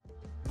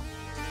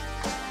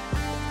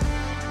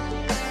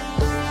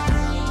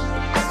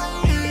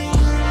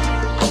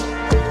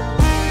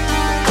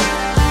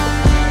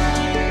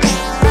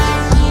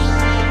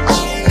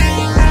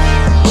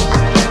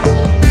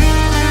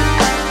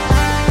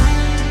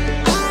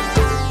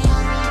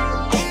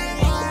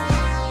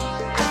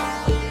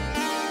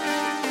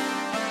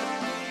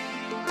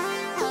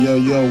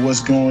Yo,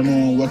 what's going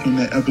on? Welcome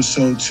to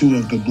episode 2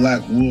 of the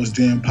Blk Wolves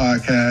Den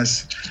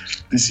Podcast.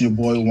 This is your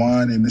boy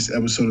Juan, and this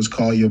episode is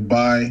called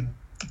Yabai,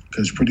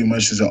 because pretty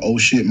much it's an oh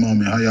shit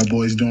moment. How y'all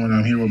boys doing?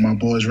 I'm here with my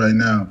boys right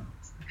now.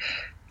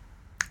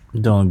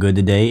 Doing good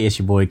today. It's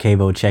your boy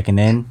Kavo checking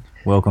in.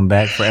 Welcome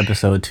back for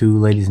episode 2,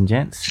 ladies and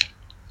gents.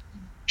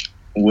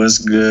 What's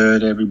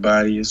good,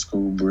 everybody? It's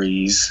Cool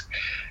Breeze.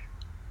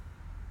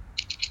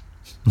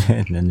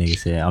 That nigga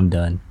said, I'm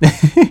done.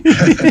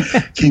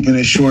 Keeping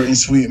it short and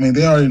sweet. Man,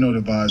 they already know the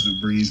vibes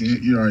with Breeze.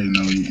 You already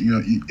know.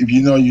 If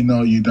you know, you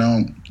know. You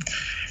don't.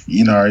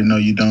 You know, already know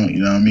you don't. You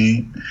know what I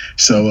mean?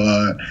 So,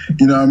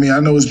 you know what I mean? I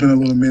know it's been a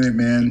little minute,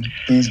 man.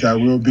 Things got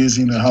real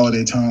busy in the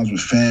holiday times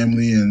with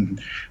family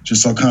and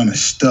just all kind of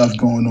stuff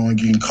going on,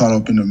 getting caught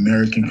up in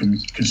American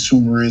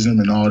consumerism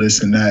and all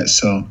this and that.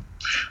 So,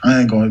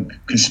 I ain't going to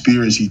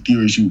conspiracy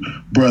theories you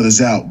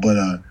brothers out, but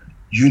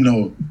you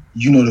know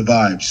the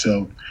vibe.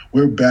 So,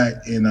 we're back,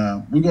 and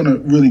we're going to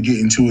really get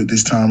into it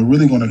this time. We're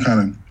really going to kind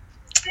of,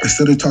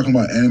 instead of talking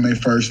about anime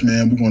first,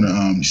 man, we're going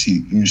to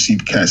see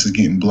cats is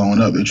getting blown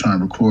up. They're trying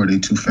to record. They're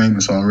too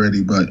famous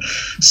already. But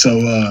so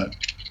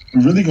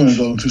we're really going to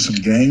go into some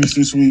games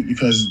this week,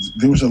 because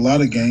there was a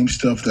lot of game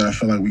stuff that I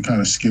feel like we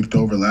kind of skipped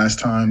over last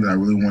time that I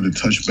really wanted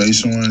to touch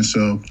base on.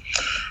 So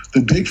the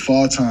big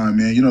fall time,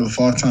 man, you know, the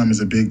fall time is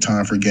a big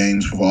time for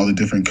games with all the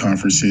different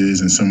conferences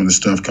and some of the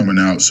stuff coming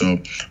out. So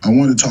I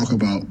want to talk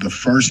about the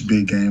first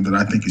big game that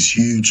I think is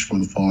huge for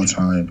the fall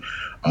time.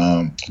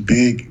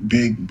 Big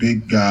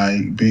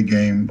guy, big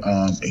game.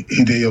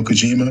 Hideo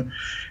Kojima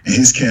and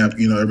his camp,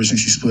 you know, ever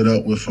since he split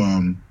up with,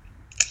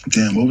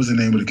 what was the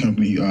name of the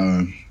company?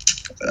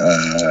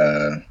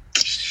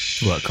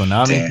 What,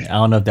 Konami? Damn. I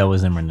don't know if that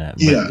was him or not.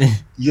 But.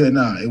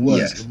 It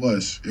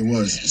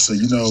was. So,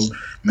 you know,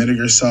 Metal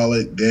Gear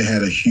Solid, they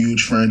had a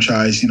huge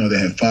franchise. You know, they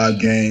had 5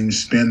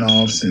 games,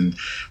 spin-offs, and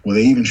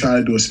they even tried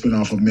to do a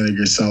spin-off of Metal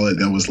Gear Solid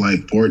that was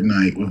like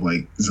Fortnite with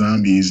like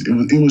zombies.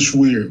 It was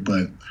weird,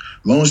 but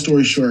long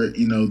story short,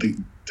 you know, the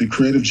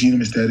creative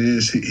genius that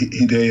is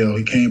Hideo,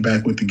 he came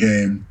back with the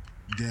game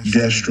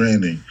Death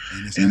Stranding,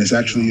 and it's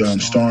actually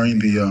starring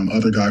the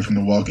other guy from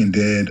The Walking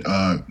Dead,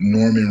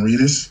 Norman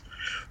Reedus.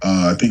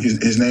 I think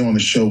his name on the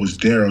show was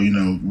Daryl, you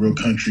know, real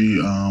country,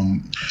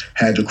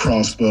 had the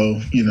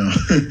crossbow, you know,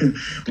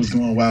 was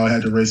going wild,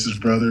 had to race his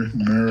brother,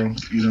 Merle,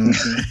 you know what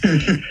I'm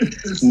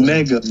saying?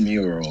 Mega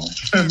Mural.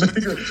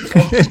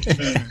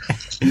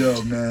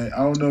 Yo, man, I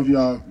don't know if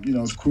y'all, you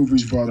know, Cool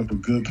Breeze brought up a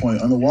good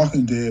point. On The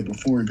Walking Dead,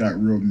 before it got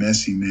real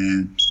messy,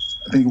 man,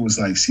 I think it was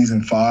like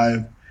season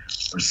 5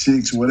 or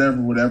 6,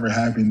 whatever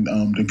happened,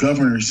 the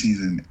Governor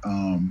season,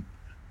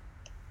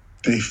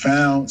 they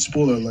found,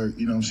 spoiler alert,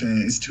 you know what I'm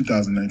saying? It's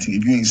 2019.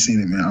 If you ain't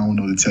seen it, man, I don't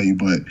know what to tell you,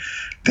 but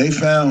they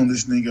found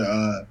this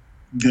nigga,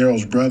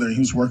 Daryl's brother. He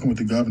was working with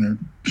the governor,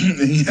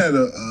 and he had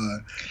a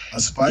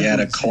spike. He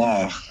had a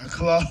claw.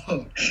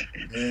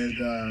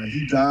 And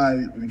he died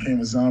and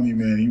became a zombie,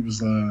 man. He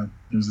was a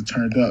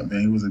turned up,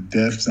 man. He was a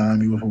deaf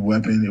zombie with a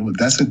weapon.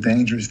 That's a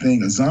dangerous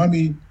thing. A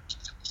zombie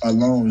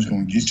alone is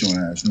going to get your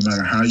ass, no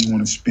matter how you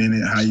want to spin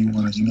it, how you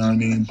want to, you know what I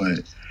mean?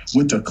 But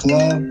with the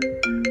claw,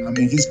 I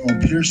mean, he's going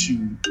to pierce you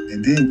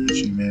and then get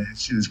you, man.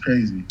 Shit is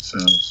crazy. So,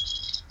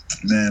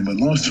 man, but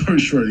long story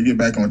short, to get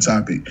back on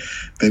topic,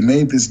 they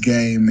made this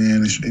game,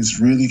 man. It's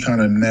really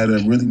kind of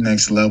meta, really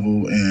next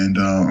level. And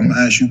I'm going to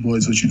ask you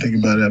boys what you think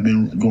about it. I've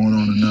been going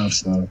on enough,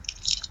 so.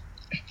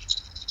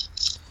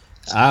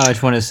 I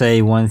just want to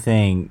say one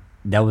thing.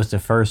 That was the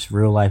first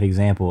real-life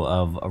example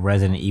of a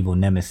Resident Evil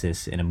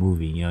nemesis in a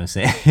movie. You know what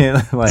I'm saying?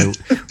 Like,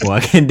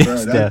 walking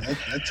this stuff.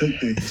 That took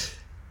things.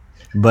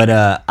 But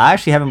I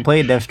actually haven't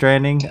played Death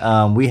Stranding.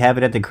 We have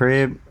it at the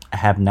crib. I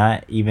have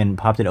not even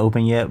popped it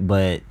open yet,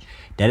 but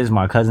that is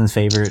my cousin's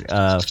favorite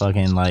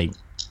fucking like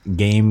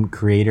game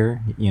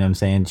creator. You know what I'm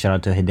saying? Shout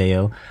out to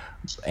Hideo.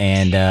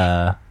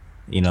 And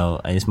you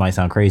know, this might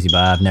sound crazy, but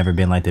I've never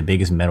been like the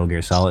biggest Metal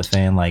Gear Solid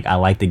fan. Like, I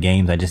like the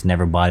games, I just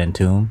never bought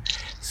into them.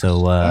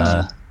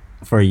 So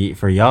for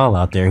y'all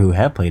out there who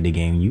have played the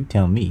game, you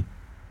tell me.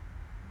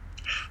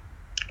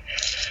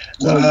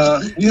 Well,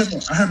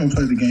 I haven't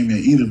played the game yet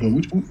either, but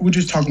we're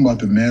just talking about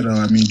the meta.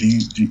 I mean,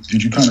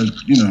 did you kind of,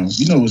 you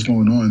know what's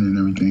going on and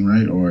everything,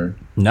 right? Or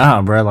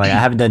nah, bro. Like, I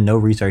haven't done no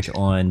research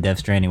on Death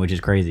Stranding, which is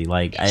crazy.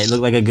 Like, it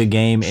looked like a good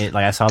game.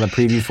 I saw the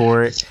preview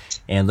for it,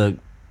 and it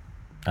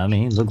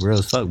looked real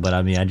as fuck. But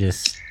I mean,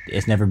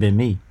 it's never been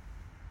me.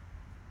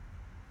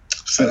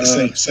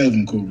 Save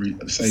him, Cool.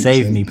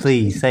 Save me,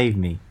 please. Save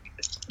me.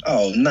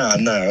 Oh, nah.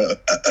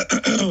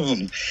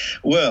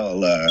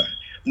 Well,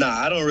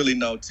 I don't really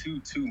know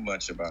too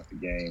much about the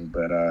game,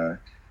 but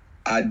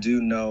I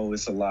do know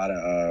it's a lot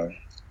of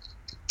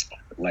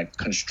like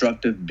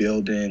constructive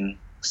building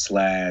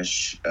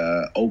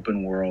 /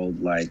 open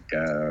world, like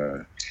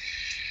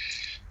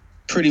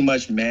pretty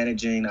much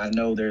managing. I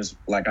know there's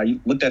like, I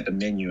looked at the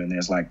menu and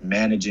there's like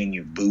managing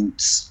your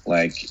boots,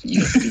 like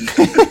your feet.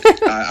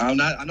 I'm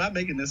not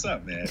making this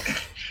up, man.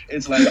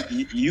 It's like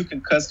you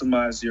can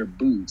customize your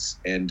boots,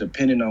 and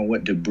depending on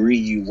what debris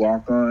you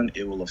walk on,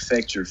 it will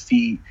affect your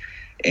feet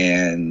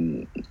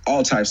and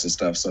all types of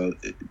stuff. So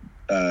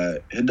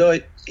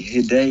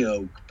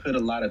Hideo put a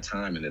lot of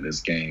time into this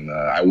game.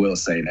 I will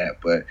say that,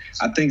 but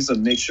I think it's a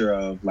mixture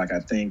of I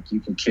think you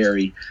can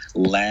carry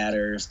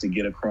ladders to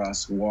get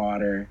across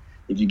water.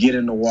 If you get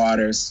in the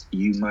waters,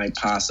 you might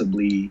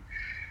possibly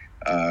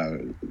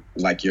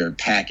your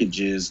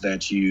packages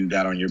that you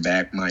got on your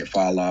back might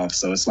fall off.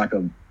 So it's like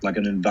an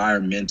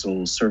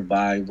environmental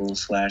survival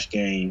 /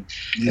 game.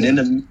 Yeah.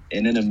 And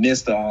in the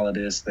midst of all of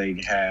this,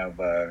 they have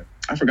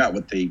I forgot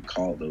what they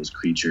call those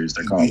creatures.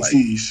 They're called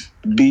BTs.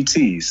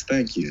 BTs.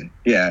 Thank you.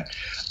 Yeah,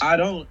 I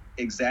don't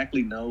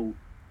exactly know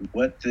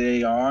what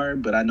they are,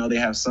 but I know they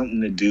have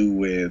something to do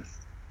with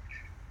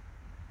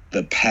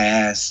the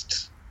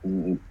past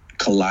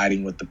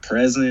colliding with the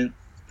present,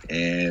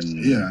 and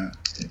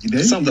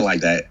something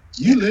like that.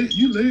 You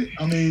lit.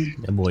 I mean,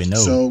 that boy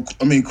knows. So,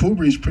 I mean, Cool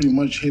Breeze pretty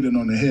much hit it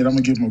on the head. I'm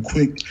going to give him a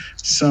quick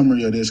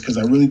summary of this because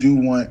I really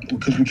do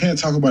because we can't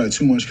talk about it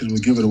too much because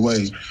we'll give it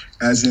away.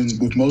 As in,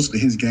 with most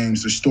of his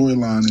games, the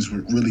storyline is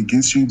what really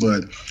gets you.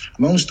 But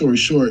long story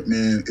short,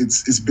 man,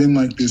 it's been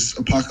like this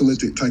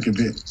apocalyptic type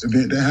event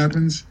that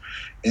happens,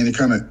 and it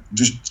kind of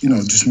just,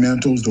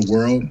 dismantles the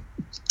world.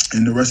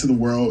 And the rest of the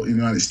world in the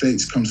United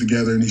States comes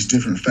together in these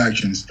different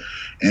factions.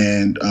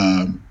 And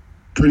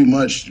pretty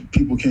much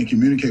people can't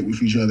communicate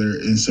with each other.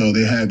 And so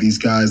they have these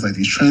guys like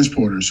these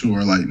transporters who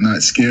are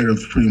not scared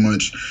of pretty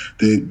much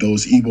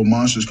those evil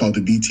monsters called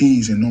the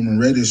BTs. And Norman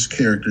Reedus'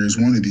 character is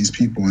one of these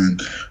people. And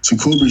to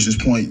Cool Breeze's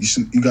point,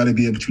 you got to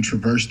be able to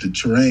traverse the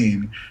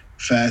terrain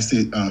fast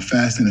and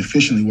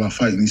efficiently while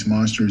fighting these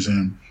monsters.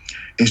 And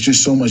it's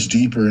just so much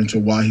deeper into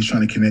why he's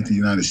trying to connect the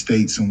United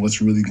States and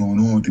what's really going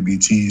on with the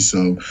BTs.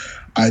 So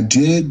I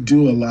did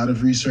do a lot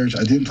of research.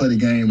 I didn't play the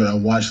game, but I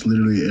watched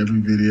literally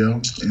every video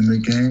in the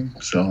game.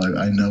 So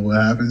I know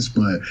what happens,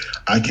 but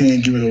I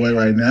can't give it away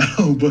right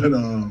now. But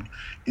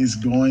it's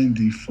going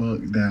the fuck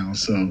down.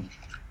 So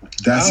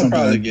that's I'll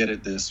probably get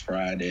it this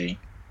Friday.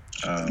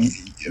 I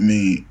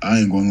mean, I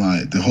ain't gonna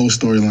lie. The whole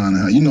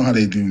storyline, you know how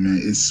they do, man.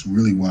 It's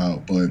really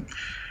wild, but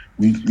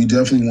we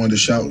definitely wanted to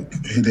shout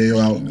Hideo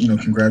out,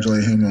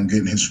 congratulate him on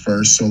getting his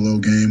first solo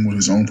game with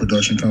his own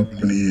production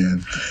company.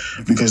 And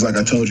because, like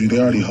I told you, they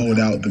already hold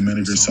out the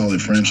Metal Gear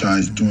Solid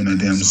franchise doing that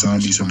damn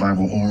zombie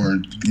survival horror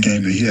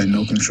game that he had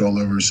no control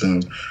over. So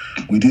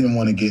we didn't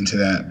want to get into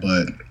that.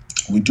 But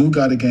we do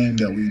got a game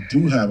that we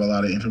do have a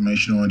lot of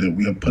information on that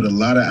we have put a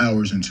lot of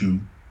hours into,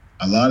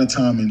 a lot of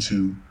time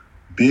into.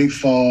 Big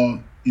fall.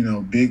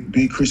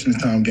 Big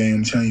Christmas time game.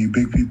 I'm telling you,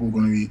 people are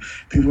going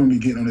to be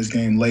getting on this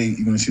game late.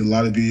 You're going to see a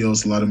lot of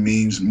videos, a lot of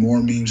memes,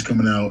 more memes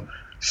coming out.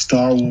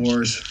 Star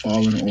Wars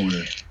Fallen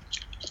Order.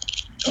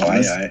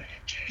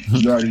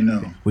 You already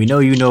know. We know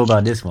you know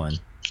about this one.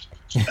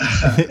 Man,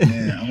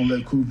 I'm going to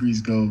let Cool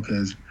Breeze go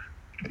because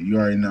you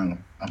already know.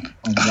 I'm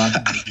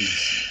rocking with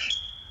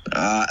this.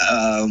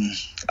 All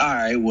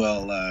right,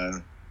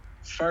 well,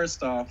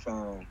 first off,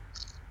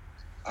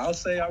 I'll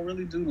say I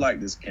really do like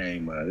this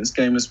game. This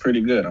game is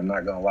pretty good. I'm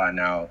not going to lie.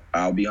 Now,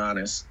 I'll be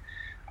honest.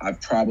 I've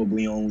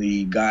probably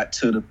only got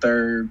to the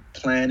third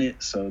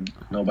planet, so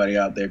nobody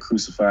out there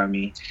crucify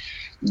me.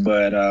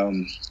 But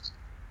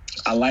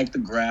I like the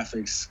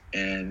graphics,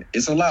 and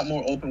it's a lot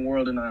more open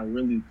world than I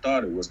really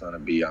thought it was going to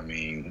be. I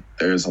mean,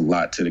 there's a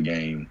lot to the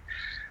game.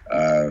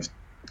 I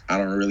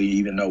don't really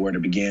even know where to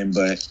begin,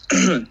 but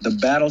the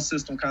battle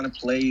system kind of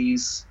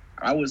plays,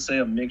 I would say,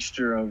 a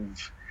mixture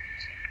of...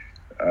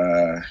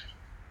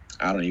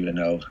 I don't even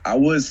know. I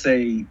would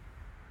say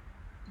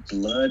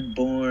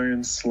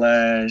Bloodborne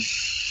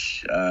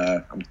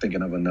 / I'm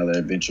thinking of another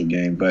adventure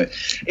game. But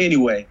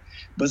anyway,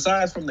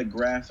 besides from the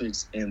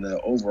graphics and the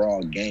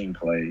overall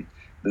gameplay,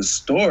 the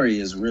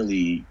story is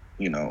really,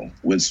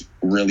 what's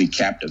really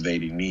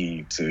captivating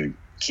me to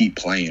keep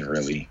playing,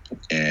 really.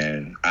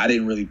 And I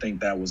didn't really think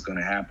that was going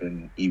to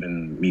happen,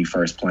 even me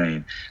first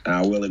playing.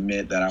 Now, I will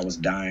admit that I was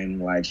dying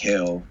like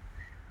hell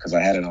because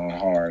I had it on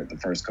hard the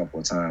first couple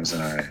of times,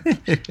 and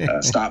I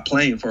stopped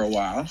playing for a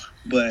while.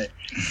 But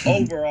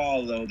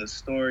overall, though, the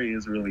story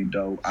is really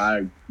dope.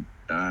 I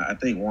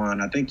think,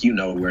 Juan, you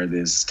know where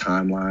this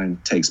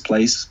timeline takes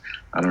place.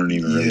 I don't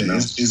even really know.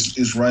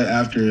 It's right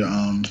after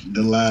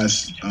the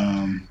last.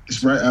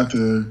 It's right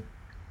after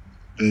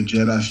the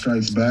Jedi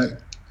Strikes Back.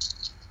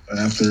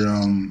 After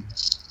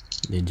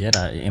the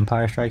Jedi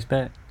Empire Strikes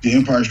Back. The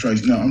Empire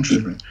Strikes. No, I'm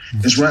tripping.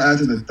 It's right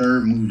after the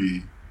third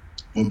movie.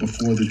 But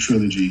before the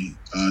trilogy,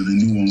 the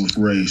new one with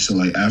Rey.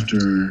 So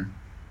after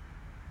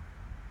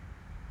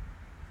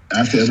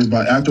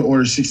everybody, after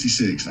Order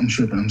 66, I'm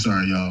tripping. I'm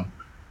sorry, y'all.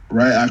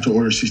 Right after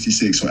Order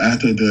 66, so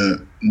after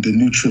the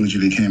new trilogy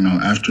that came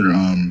out after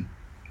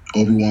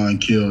Obi-Wan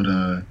killed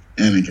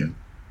Anakin.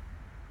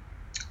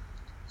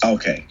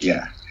 Okay,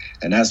 yeah,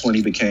 and that's when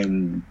he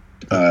became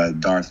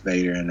Darth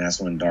Vader, and that's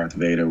when Darth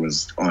Vader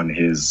was on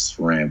his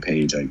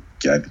rampage. I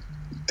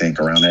think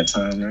around that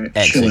time, right?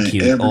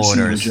 Execute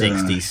Order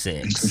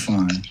 66.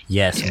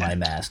 Yes, my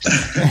master.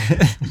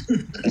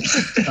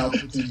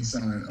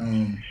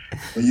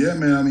 But yeah,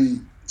 man, I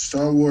mean,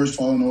 Star Wars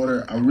Fallen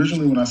Order,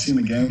 originally when I seen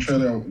the game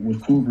trailer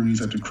with Cool Breeze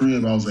at the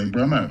crib, I was like,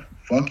 bro, I'm not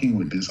fucking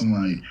with this. I'm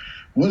like,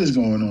 What is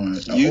going on?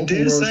 You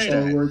did say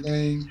Star that. Wars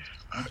game.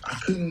 I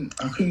couldn't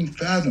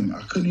fathom.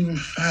 I couldn't even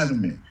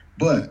fathom it.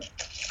 But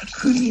I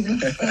couldn't even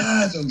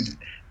fathom it.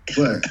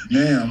 But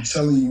man, I'm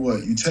telling you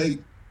what, you take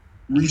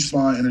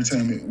Respawn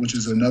Entertainment, which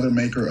is another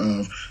maker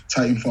of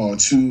Titanfall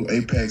 2,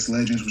 Apex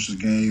Legends, which is a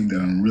game that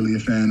I'm really a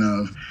fan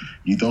of.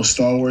 You throw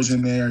Star Wars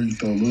in there, you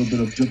throw a little bit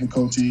of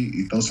difficulty,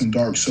 you throw some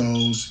Dark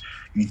Souls,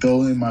 you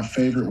throw in my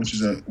favorite, which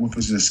is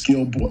a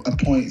skill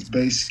points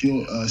based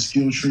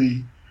skill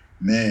tree.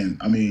 Man,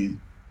 I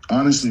mean,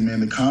 honestly, man,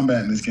 the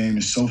combat in this game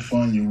is so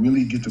fun. You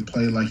really get to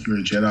play like you're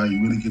a Jedi.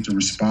 You really get to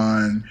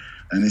respond.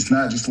 And it's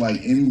not just like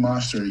any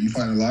monster. You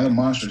find a lot of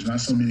monsters, not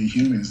so many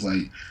humans.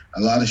 Like,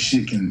 a lot of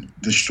shit can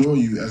destroy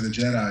you as a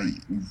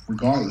Jedi,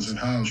 regardless of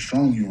how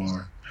strong you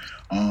are.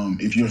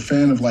 If you're a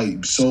fan of like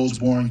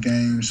Soulsborne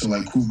games, so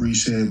like Kubrick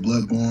said,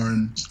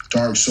 Bloodborne,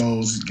 Dark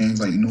Souls, games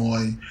like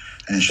Noi,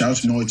 and shout out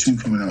to Noi 2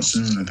 coming out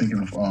soon. I think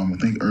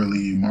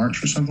early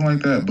March or something like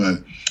that.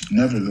 But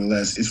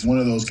nevertheless, it's one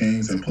of those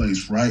games that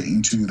plays right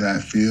into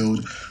that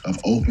field of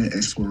open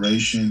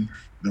exploration.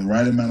 The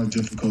right amount of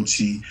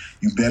difficulty.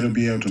 You better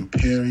be able to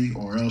parry,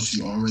 or else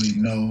you already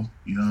know.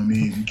 You know what I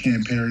mean? You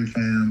can't parry,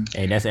 fam.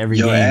 Hey, that's every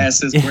Your game.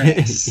 ass is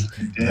grass.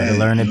 Better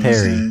learn to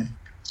parry.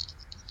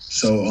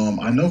 So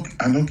I know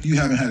you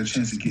haven't had a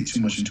chance to get too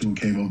much into it,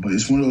 Cabo, but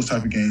it's one of those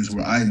type of games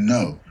where I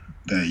know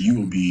that you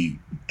will be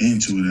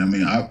into it. I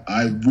mean,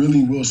 I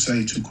really will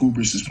say, to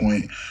Kubrick's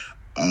point,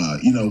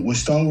 with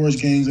Star Wars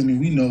games, I mean,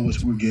 we know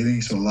what we're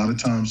getting, so a lot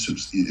of times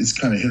it's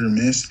kind of hit or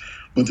miss.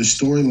 But the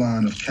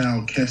storyline of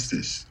Cal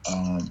Kestis,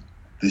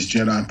 this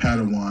Jedi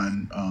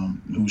Padawan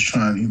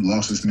he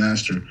lost his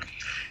master,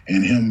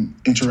 and him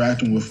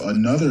interacting with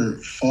another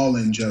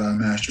fallen Jedi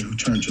master who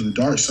turned to the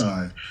dark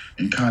side,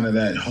 and kind of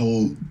that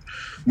whole,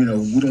 we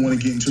don't want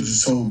to get into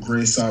this whole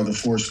gray side of the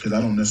Force, because I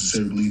don't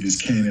necessarily believe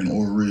it's canon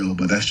or real,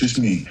 but that's just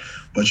me.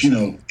 But,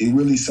 it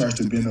really starts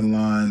to bend the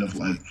line of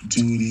like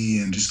duty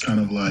and just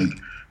kind of like,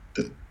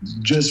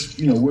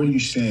 where do you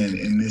stand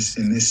in this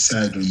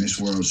saga, in this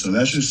world? So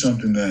that's just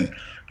something that,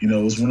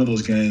 it was one of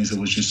those games that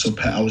was just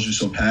I was just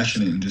so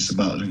passionate and just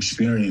about an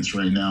experience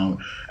right now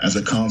as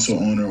a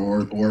console owner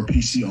or a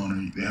PC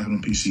owner. They have it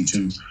on PC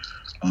too.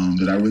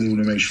 That I really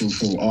want to make sure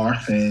for our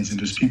fans and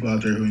just people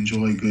out there who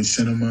enjoy good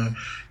cinema,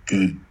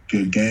 good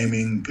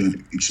gaming,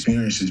 good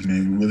experiences,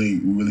 man. We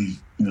really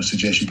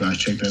suggest you guys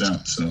check that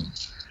out. So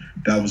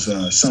that was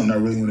something I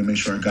really want to make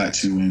sure I got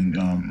to. And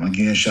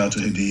again, shout out to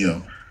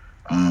Hideo.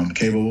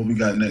 Cable, what we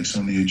got next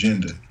on the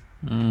agenda?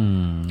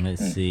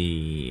 Let's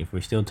see. If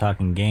we're still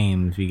talking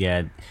games, we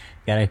gotta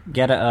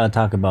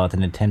talk about the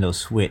Nintendo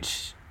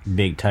Switch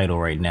big title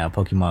right now,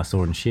 Pokemon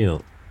Sword and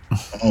Shield.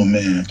 Oh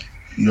man,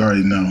 you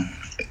already know.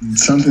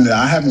 Something that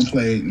I haven't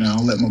played. Now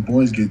I'll let my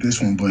boys get this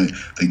one, but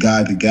the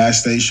guy at the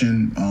gas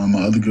station,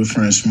 my other good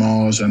friend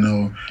Smalls, I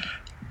know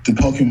the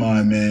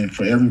Pokemon, man,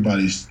 for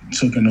everybody's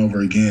taking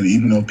over again.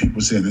 Even though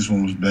people said this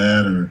one was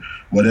bad or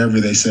whatever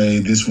they say,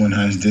 this one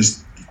has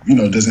this.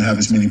 Doesn't have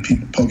as many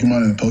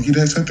Pokemon in the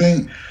Pokédex, I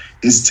think,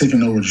 it's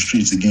taking over the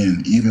streets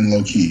again, even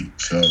low key.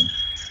 So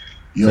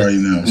you already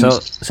know.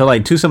 So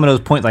like, to some of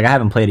those points, like, I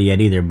haven't played it yet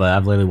either, but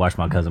I've literally watched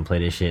my cousin play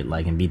this shit,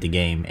 like, and beat the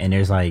game. And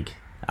there's like,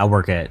 I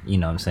work at,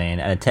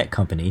 at a tech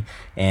company,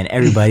 and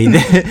everybody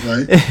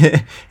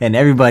there, and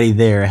everybody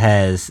there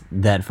has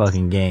that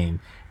fucking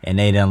game, and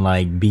they done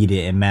like beat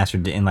it and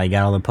mastered it and like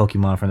got all the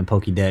Pokemon from the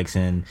Pokédex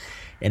and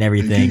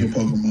everything.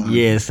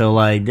 Yeah, so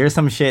like, there's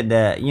some shit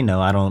that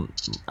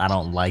I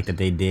don't like that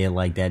they did,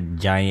 like that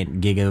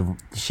giant giga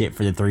shit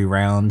for the 3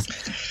 rounds.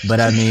 But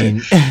I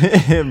mean,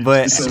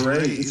 but it's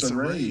a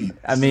raid.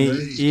 I mean,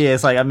 yeah,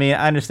 it's like, I mean,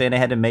 I understand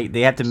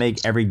they have to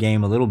make every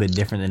game a little bit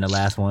different than the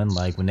last one,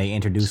 like when they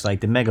introduced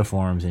like the mega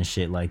forms and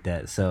shit like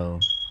that. So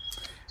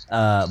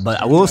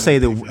but I will say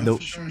the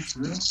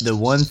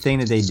one thing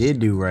that they did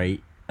do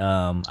right,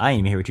 I didn't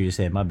even hear what you just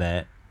said, my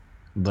bad.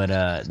 But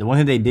the one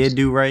thing they did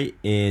do right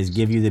is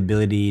give you the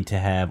ability to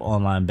have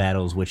online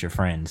battles with your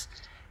friends.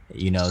 So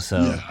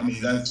yeah, I mean,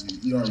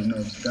 you already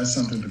know that's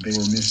something that they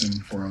were missing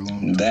for a long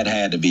time. That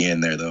had to be in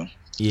there though.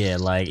 Yeah,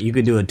 like you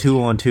could do a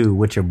 2-on-2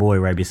 with your boy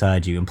right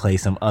beside you and play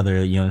some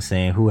other,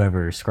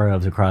 whoever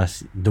scrubs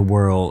across the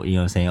world, on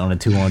a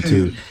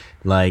 2-on-2.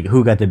 Like,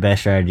 who got the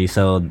best strategy?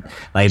 So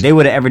like, if they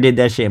would have ever did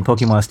that shit in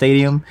Pokemon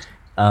Stadium,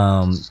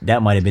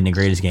 that might have been the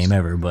greatest game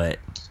ever. But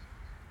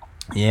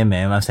yeah,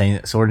 man, I'm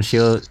saying Sword and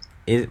Shield.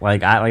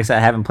 Like I said, I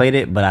haven't played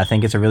it, but I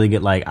think it's a really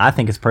good. Like, I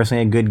think it's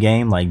personally a good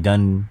game. Like,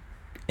 done,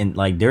 and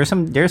like there's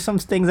some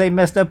things they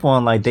messed up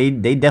on. Like they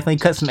definitely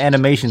cut some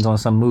animations on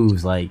some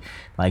moves, like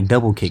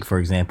double kick, for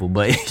example.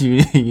 But they still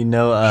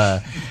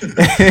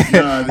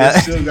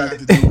got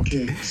the double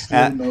kick.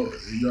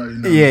 You already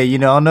know. Yeah, I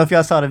don't know if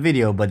y'all saw the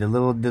video, but the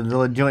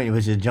little joint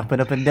was just jumping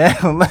up and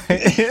down. Like,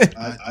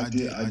 I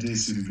did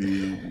see the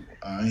video.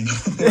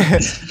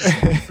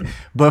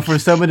 But for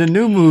some of the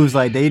new moves,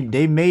 like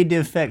they made the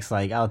effects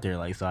like out there,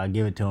 like, so I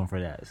give it to them for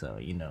that. So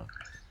I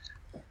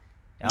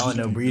don't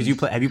know, Breeze,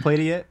 have you played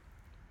it yet?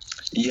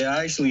 Yeah,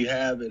 I actually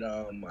have it.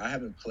 I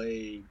haven't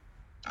played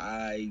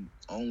I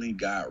only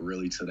got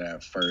really to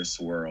that first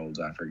world.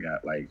 I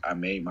forgot. Like, I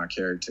made my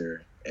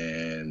character,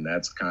 and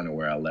that's kind of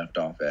where I left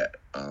off at.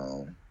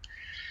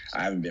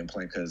 I haven't been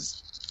playing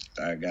because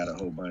I got a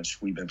whole bunch.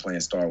 We've been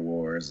playing Star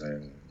Wars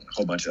and a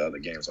whole bunch of other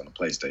games on the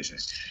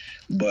PlayStation.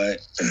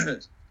 But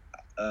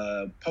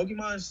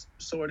Pokemon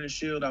Sword and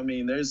Shield, I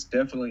mean, there's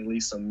definitely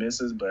some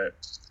misses, but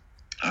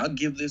I'll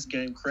give this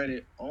game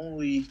credit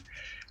only.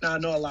 Now, I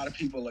know a lot of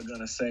people are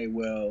going to say,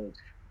 well,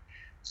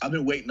 I've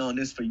been waiting on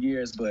this for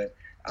years, but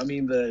I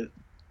mean, the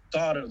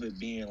thought of it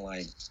being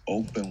like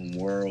open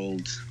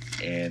world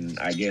and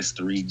I guess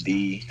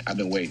 3D, I've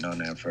been waiting on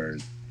that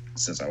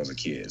since I was a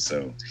kid.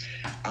 So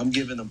I'm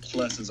giving them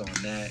pluses on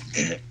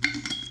that.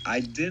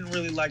 I didn't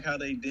really like how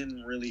they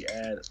didn't really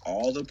add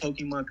all the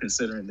Pokemon,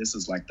 considering this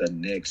is like the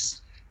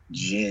next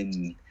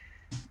gen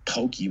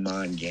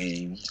Pokemon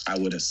game. I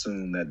would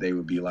assume that they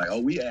would be like,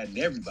 oh, we adding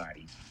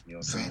everybody. You know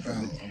what I'm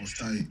saying? I was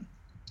tight.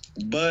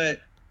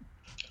 But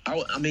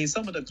I mean,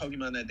 some of the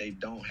Pokemon that they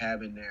don't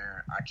have in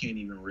there, I can't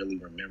even really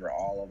remember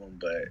all of them,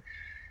 but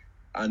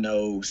I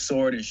know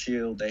Sword and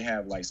Shield, they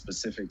have like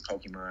specific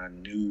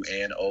Pokemon, new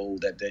and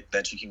old,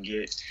 that you can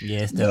get. Yeah,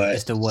 it's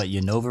the what,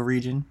 Unova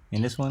region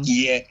in this one?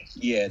 Yeah,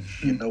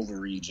 Unova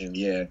region,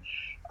 yeah.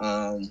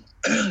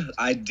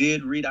 I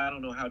did read, I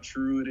don't know how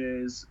true it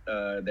is,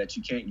 that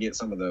you can't get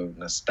some of the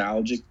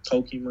nostalgic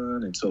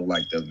Pokemon until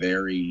like the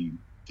very,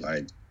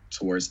 like,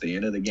 towards the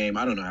end of the game.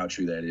 I don't know how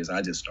true that is.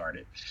 I just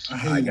started.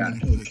 I got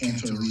when the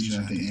Kanto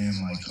region at the end.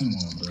 Like, come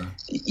on, bro.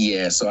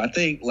 Yeah, so I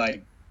think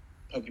like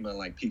Pokemon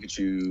like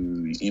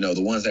Pikachu, you know,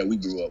 the ones that we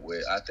grew up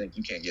with, I think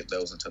you can't get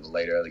those until the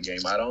later of the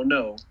game. I don't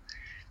know,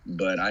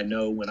 but I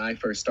know when I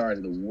first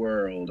started the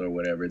world or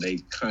whatever, they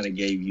kind of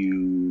gave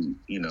you,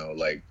 you know,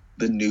 like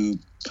the new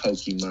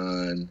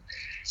Pokemon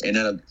and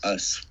then a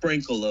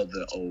sprinkle of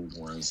the old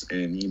ones.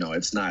 And, you know,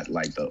 it's not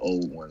like the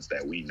old ones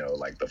that we know,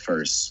 like the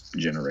first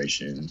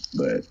generation.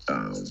 But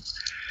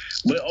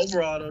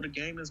overall, though, the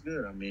game is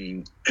good. I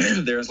mean,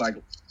 there's like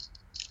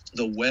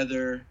the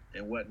weather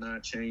and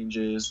whatnot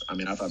changes. I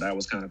mean, I thought that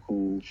was kind of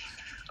cool.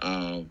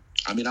 I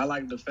mean, I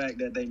like the fact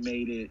that they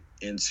made it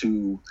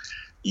into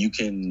you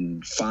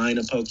can find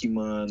a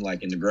Pokemon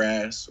like in the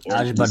grass. Or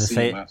I was about to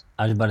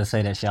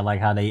say that shit. I like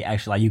how they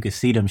actually, like, you can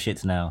see them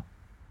shits now.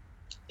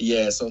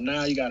 Yeah, so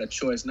now you got a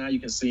choice. Now you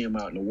can see them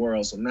out in the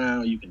world. So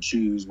now you can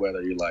choose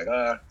whether you're like,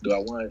 do I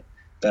want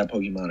that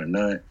Pokemon or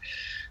not?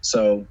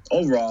 So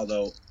overall,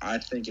 though, I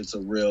think it's a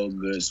real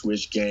good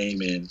Switch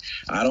game. And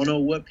I don't know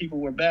what people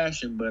were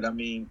bashing, but I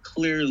mean,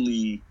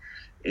 clearly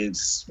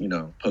it's, you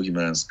know,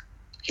 Pokemon's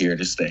here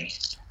to stay.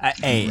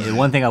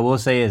 One thing I will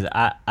say is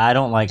I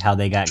don't like how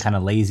they got kind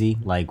of lazy,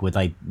 like with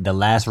like the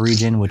last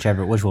region, which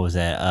one was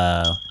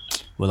that?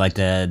 With like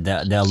the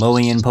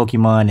Alolan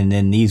Pokemon, and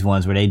then these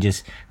ones where they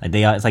just like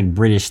it's like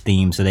British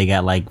themed, so they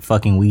got like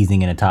fucking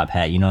Weezing in a top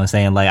hat. You know what I'm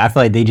saying? Like I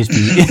feel like they just be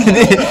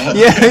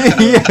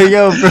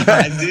yo, bro.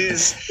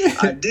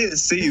 I did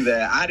see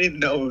that. I didn't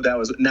know if that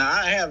was. Now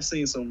I have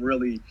seen some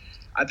really.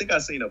 I think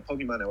I've seen a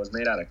Pokemon that was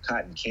made out of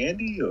cotton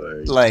candy,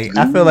 or like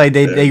I feel like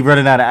they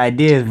running out of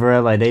ideas,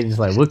 bro. Like they just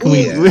like what can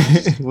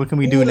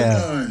we do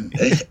now?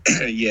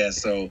 Yeah,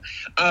 so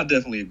I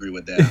definitely agree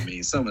with that. I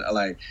mean, some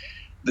like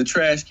the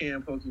trash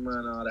can Pokemon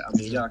and all that. I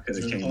mean, y'all could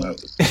have came up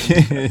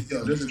with.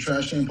 Yo, there's a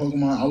trash can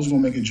Pokemon. I was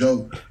gonna make a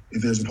joke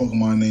if there's a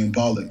Pokemon named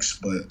Bollocks,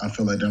 but I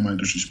feel like that might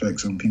disrespect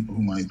some people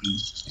who might be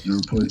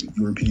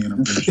European or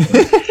British.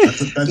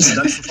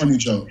 That's a funny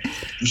joke.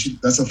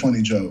 That's a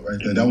funny joke right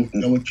there.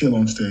 That would kill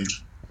on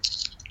stage.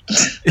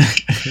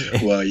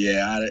 Well,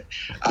 yeah,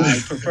 I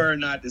prefer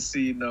not to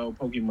see no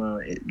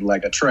Pokemon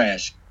like a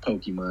trash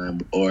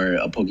Pokemon or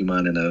a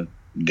Pokemon in a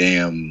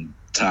damn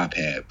top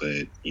hat,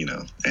 but you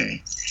know,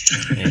 hey.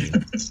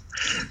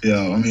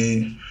 Yo, I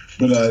mean,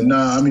 but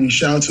I mean,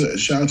 shout out to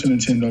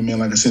Nintendo, man.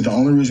 Like I said, the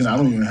only reason I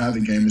don't even have the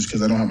game is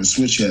because I don't have a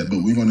Switch yet. But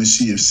we're gonna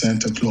see if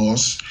Santa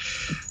Claus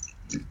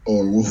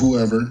or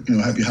whoever, you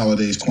know, Happy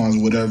Holidays,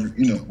 Kwanzaa, whatever,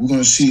 you know, we're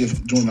gonna see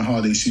if during the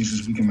holiday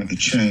seasons we can make a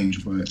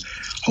change. But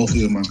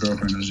hopefully, if my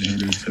girlfriend doesn't hear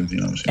this, because you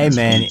know what I'm saying. Hey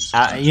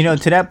man, you know,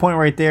 to that point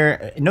right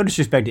there, no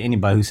disrespect to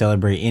anybody who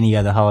celebrate any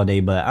other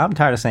holiday, but I'm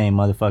tired of saying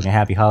motherfucking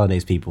Happy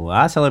Holidays, people.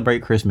 I celebrate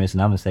Christmas,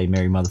 and I'm gonna say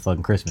Merry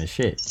motherfucking Christmas.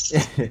 Shit.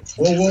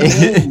 Whoa,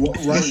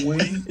 right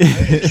wing.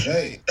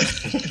 Hey.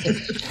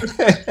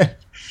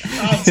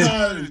 I'm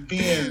tired of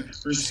being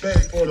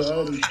respectful to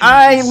other people.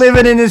 I ain't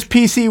living in this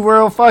PC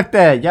world. Fuck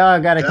that. Y'all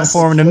gotta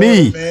conform to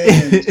me.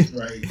 Man,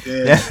 right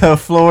there. That's a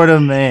Florida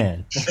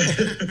man.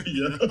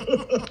 You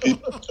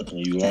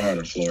are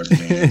the Florida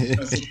man.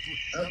 That's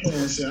what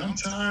I said. I'm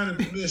tired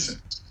of listen.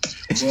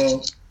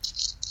 Well,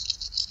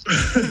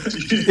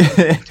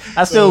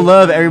 I still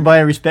love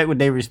everybody, respect what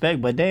they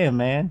respect, but damn,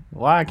 man,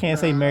 why I can't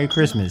say Merry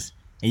Christmas?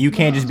 And you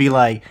can't just be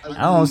like,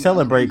 I don't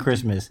celebrate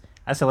Christmas.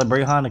 I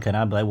celebrate Hanukkah, and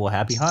I'd be like, well,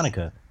 Happy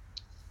Hanukkah.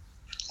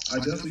 I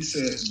definitely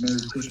said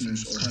Merry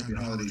Christmas or Happy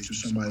Holidays to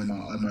somebody at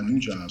my new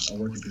job. I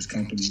work at this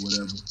company,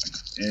 whatever,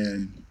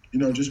 and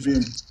just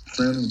being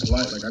friendly and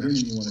polite. Like I didn't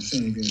even want to say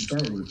anything to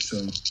start with. So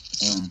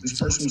this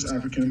person was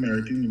African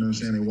American. You know what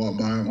I'm saying? They walked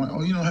by. I'm like,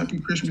 oh, Happy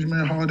Christmas,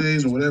 Merry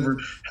Holidays, or whatever.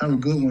 Have a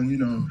good one.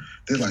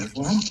 They're like,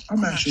 well,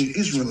 I'm actually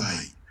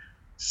Israelite.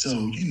 So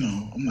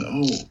I'm like,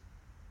 oh,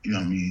 you know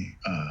what I mean?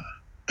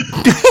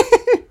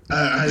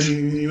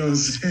 You know what I'm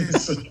saying?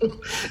 So,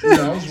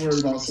 I was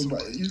worried about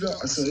somebody,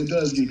 so it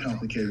does get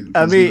complicated.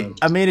 Because,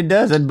 I mean, it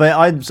does. But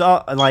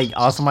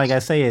all somebody got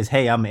to say is,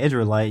 hey, I'm an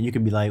Israelite. You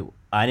could be like,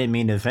 I didn't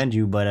mean to offend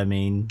you, but I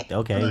mean,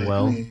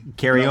 okay,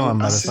 carry on,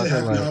 motherfucker. I said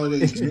Happy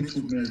Holidays and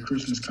include Merry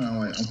Christmas, kind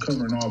of like I'm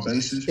covering all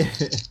bases.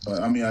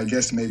 But I mean, I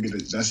guess maybe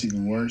that's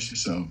even worse.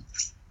 So,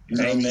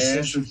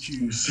 social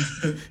cues.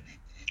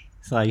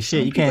 It's like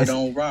shit. You can't.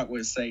 Don't rock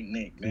with Saint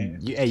Nick, man.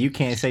 You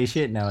can't say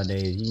shit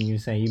nowadays. You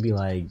saying you be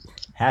like,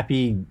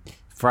 Happy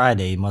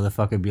Friday,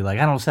 motherfucker. Be like,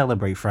 I don't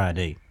celebrate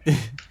Friday.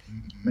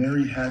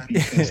 Merry happy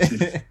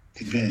festive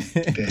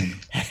day.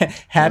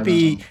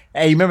 Happy.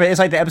 Hey, you remember? It's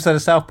like the episode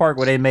of South Park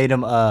where they made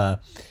them.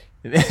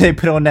 They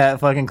put on that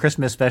fucking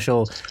Christmas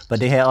special, but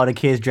they had all the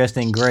kids dressed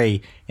in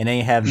gray, and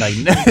they have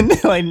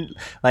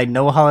like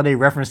no holiday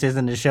references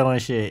in the show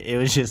and shit. It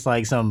was just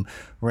like some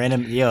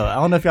random. Yo, I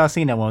don't know if y'all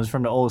seen that one. It was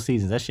from the old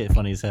seasons. That shit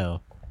funny as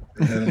hell.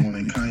 They had them on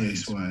a Kanye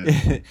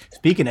swag.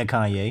 Speaking of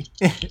Kanye.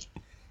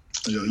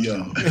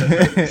 Yo.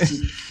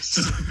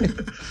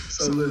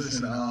 so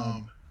listen,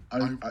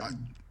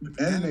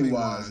 anime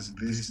wise,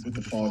 this with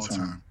the fall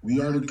time,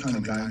 we already kind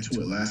of got into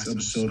it last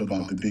episode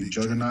about the big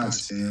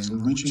juggernauts, and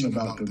we're reaching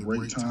about the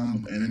great time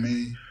of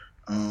anime,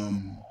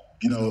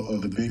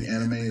 of the big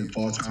anime and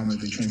fall time as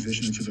they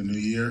transition into the new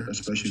year,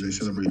 especially as they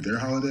celebrate their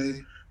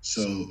holiday.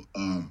 So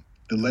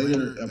the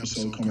later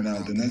episode coming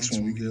out, the next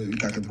one we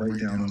got the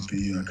breakdown of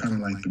the kind of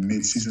like the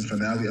mid-season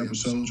finale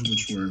episodes,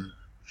 which were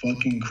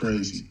fucking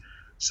crazy.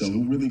 So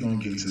we're really gonna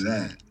get into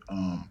that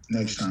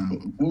next time. But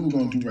what we're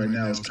gonna do right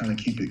now is kind of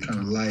keep it kind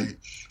of light.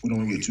 We don't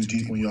want to get too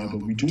deep on y'all,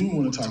 but we do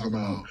want to talk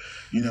about,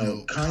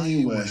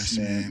 Kanye West,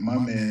 man, my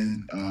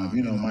man,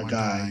 my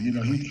guy.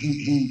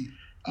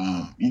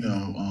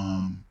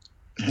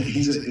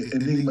 He's an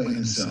enigma in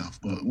himself.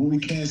 But what we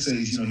can say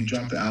is, he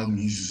dropped the album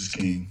Jesus is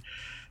King.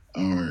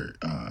 Or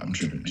I'm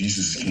tripping.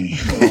 Jesus is King.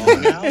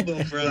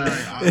 Album, brother.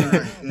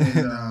 Right.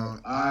 And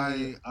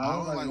I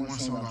don't like one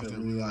song off that I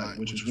really like,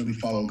 which is really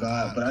Follow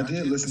God. But I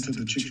did listen to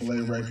the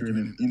Chick-fil-A record,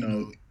 and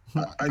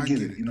I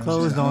get it.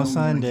 Closed on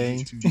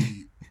Sunday.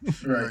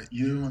 Right.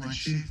 You want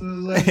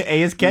Chick-fil-A?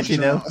 Hey, it's catchy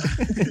though.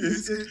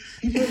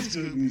 He makes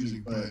good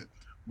music, but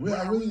what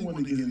I really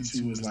wanted to get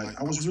into was like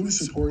I was really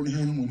supporting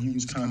him when he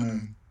was kind of.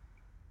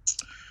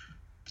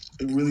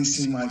 It really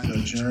seemed like a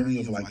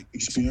journey of like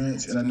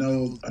experience, and I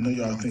know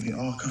y'all are thinking,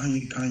 oh,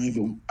 Kanye,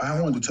 but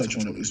I wanted to touch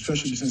on it,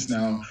 especially since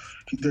now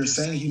they're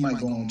saying he might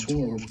go on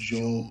tour with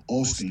Joel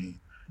Osteen,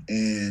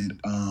 and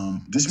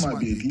this might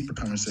be a deeper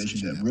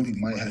conversation that really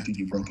might have to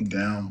get broken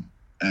down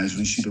as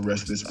we see the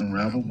rest of this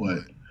unravel. But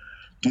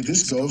did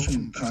this go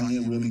from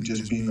Kanye really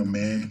just being a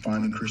man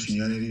finding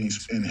Christianity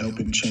and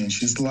helping change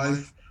his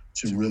life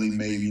to really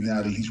maybe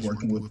now that he's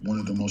working with one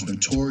of the most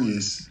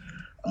notorious,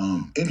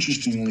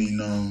 interestingly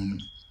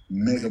known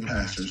mega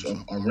pastors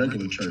of our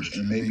regular church,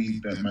 and maybe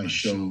that might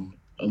show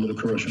a little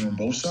corruption on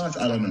both sides.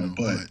 I don't know,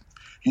 but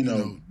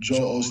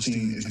Joel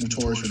Osteen is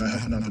notorious for not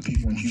helping out the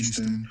people in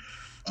Houston.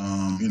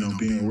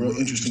 Being a real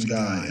interesting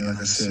guy, and like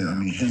I said, I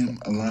mean, him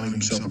aligning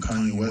himself with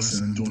Kanye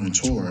West and doing a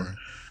tour.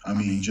 I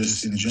mean,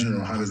 just in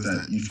general, how does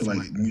that? You feel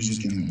like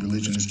music and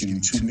religion is getting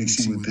too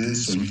mixy with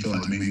this, or you feel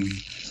like maybe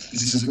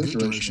this is a good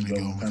direction to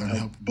go, kind of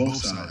help both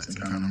sides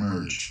and kind of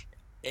merge?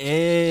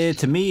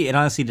 To me, it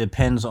honestly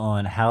depends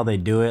on how they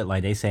do it.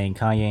 Like they saying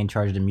Kanye in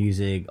charge of the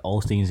music,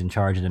 Osteen's in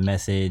charge of the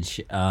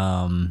message.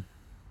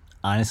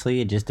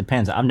 Honestly, it just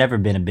depends. I've never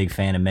been a big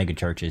fan of mega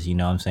churches. You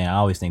know what I'm saying? I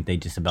always think they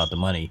just about the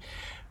money.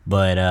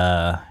 But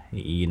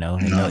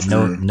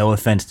no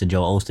offense to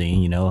Joel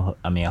Osteen.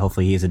 I mean,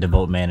 hopefully he's a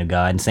devout man of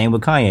God. And same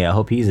with Kanye. I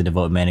hope he's a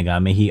devout man of God. I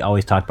mean, he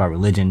always talked about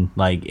religion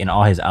like in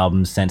all his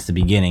albums since the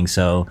beginning.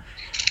 So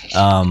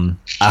I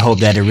hope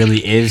that it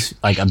really is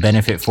like a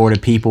benefit for the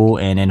people,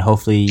 and then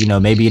hopefully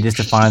maybe it just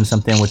defines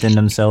something within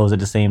themselves at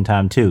the same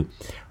time too.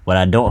 What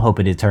I don't hope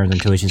it turns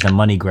into is just a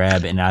money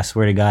grab. And I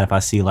swear to God, if I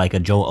see like a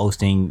Joel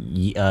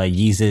Osteen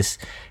Yeezus,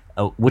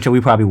 which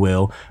we probably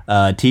will,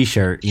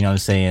 t-shirt, you know what I'm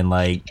saying,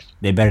 like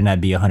they better not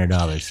be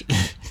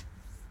 $100.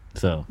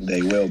 So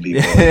they will be.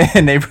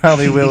 And they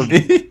probably will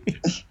be.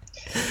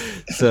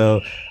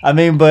 So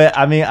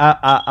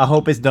I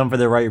hope it's done for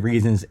the right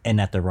reasons and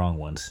not the wrong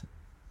ones.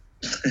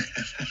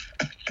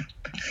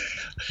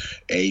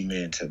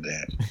 Amen to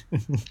that.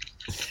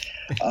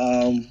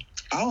 I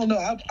don't know.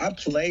 I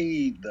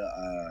played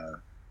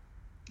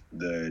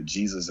the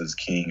Jesus is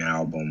King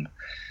album,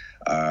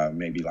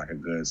 maybe like a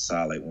good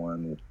solid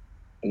one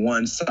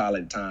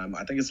solid time.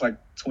 I think it's like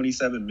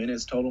 27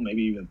 minutes total,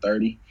 maybe even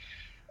 30.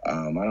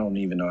 I don't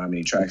even know how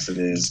many tracks it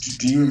is.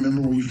 Do you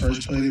remember when you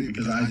first played it?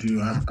 Because I do.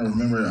 I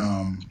remember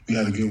we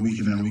had a good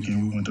weekend that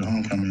weekend. We went to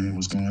homecoming. It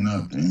was going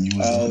up, and you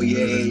was up in the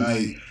middle of the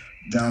night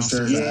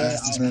downstairs. I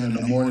asked this man in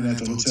the morning at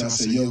the hotel. I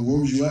said, "Yo,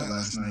 where was you at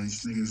last night?"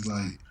 This nigga's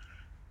like,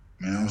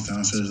 "Man, I was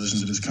downstairs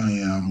listening to this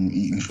Kanye album,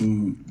 eating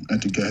food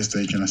at the gas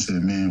station." I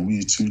said, "Man,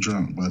 we too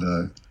drunk, but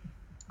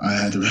I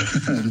had to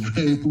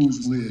bring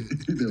who's lit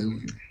that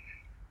weekend."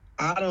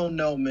 I don't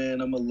know,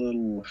 man. I'm a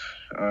little.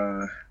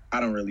 I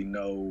don't really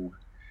know.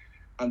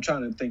 I'm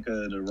trying to think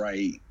of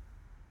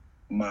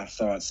my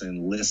thoughts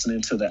in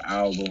listening to the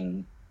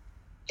album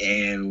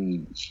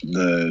and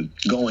the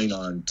going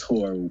on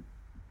tour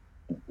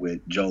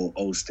with Joel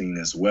Osteen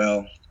as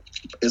well.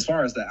 As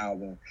far as the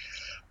album,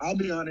 I'll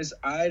be honest,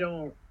 I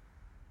don't,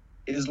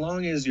 as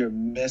long as your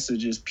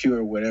message is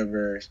pure,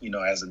 whatever,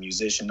 as a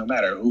musician, no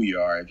matter who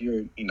you are, if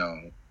you're,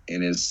 and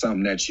it's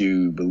something that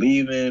you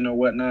believe in or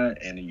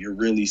whatnot, and you're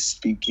really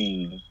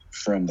speaking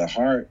from the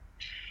heart,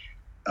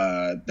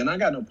 then I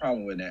got no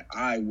problem with that.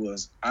 I will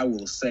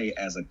say,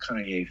 as a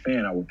Kanye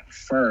fan, I would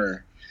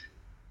prefer,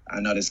 I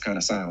know this kind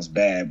of sounds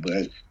bad,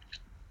 but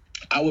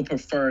I would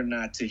prefer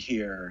not to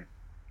hear,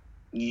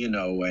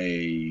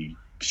 a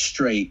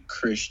straight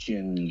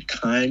Christian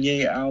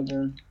Kanye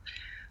album.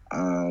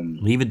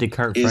 Leave it to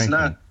Kurt Franklin. It's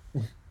not,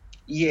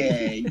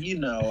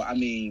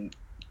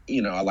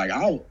 like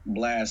I'll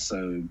blast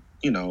a,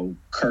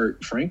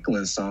 Kurt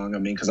Franklin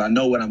song. Because I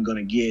know what I'm going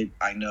to get.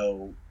 I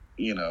know,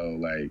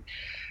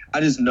 I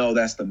just know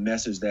that's the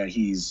message that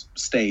he's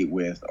stayed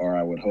with, or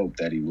I would hope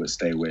that he would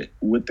stay with.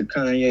 With the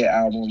Kanye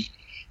album,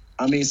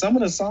 some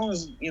of the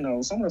songs,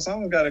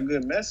 got a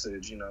good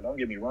message, don't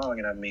get me wrong.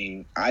 And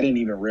I didn't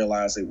even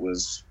realize it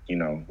was,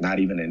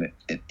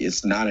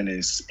 it's not an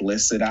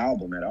explicit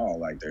album at all.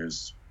 Like,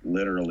 there's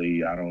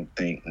literally, I don't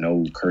think,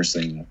 no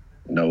cursing,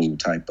 no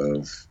type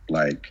of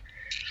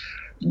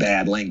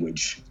bad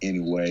language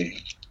anyway.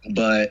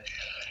 But,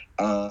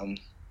 I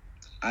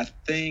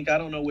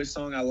don't know which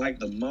song I like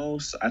the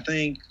most. I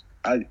think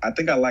I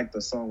like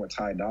the song with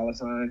Ty Dolla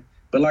 $ign.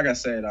 But like I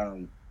said,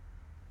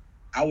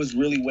 I was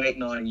really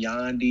waiting on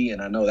Yandhi,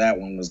 and I know that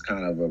one was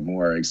kind of a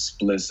more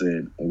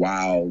explicit,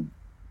 wild,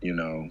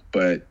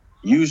 but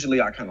usually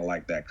I kind of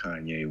like that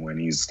Kanye when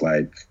he's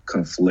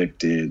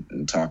conflicted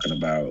and talking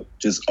about,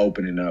 just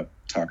opening up,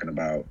 talking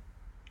about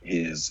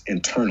his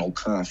internal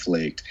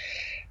conflict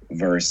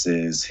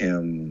versus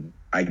him,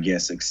 I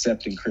guess,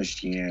 accepting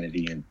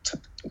Christianity and,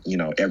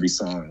 every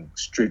song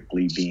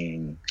strictly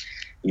being,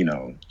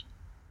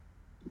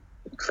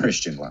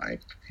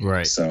 Christian-like.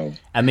 Right. So,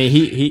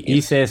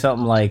 he said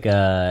something like,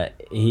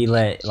 he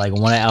let,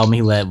 one album,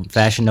 he let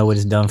Fashion know what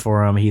it's done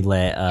for him. He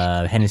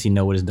let Hennessy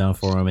know what it's done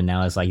for him. And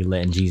now it's he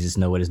letting Jesus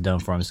know what it's done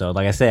for him. So,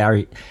 like I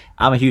said,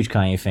 I'm a huge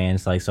Kanye fan.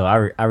 So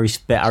I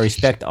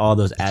respect all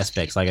those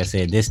aspects. Like I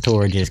said, this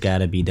tour just got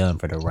to be done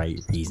for the right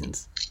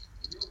reasons.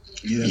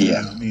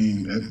 Yeah.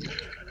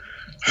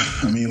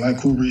 Like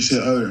Cool Breeze said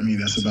earlier,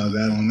 that's about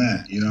that on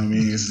that.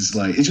 It's just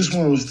it's just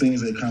one of those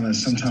things that kind of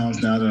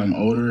sometimes, now that I'm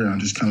older, I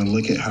just kind of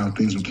look at how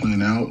things are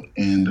playing out,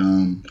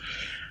 and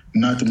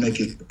not to make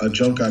it a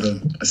joke out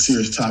of a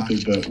serious topic,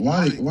 but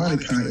why did Kim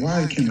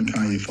and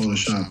Kanye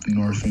Photoshop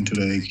North into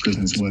their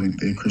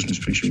Christmas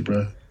picture,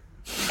 bro?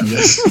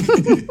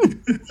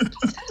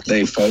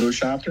 They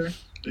photoshopped her?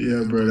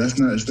 Yeah, bro. That's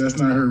not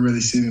her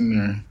really sitting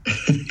there.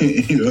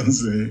 You know what I'm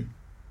saying?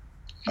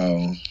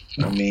 Oh,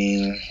 I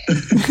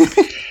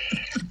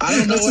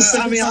don't know.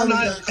 I'm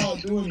not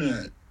caught doing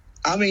that.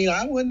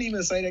 I wouldn't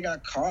even say they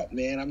got caught,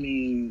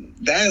 man.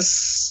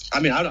 That's. I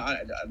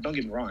don't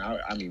get me wrong.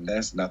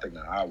 That's nothing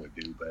that I would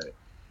do, but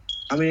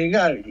you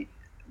got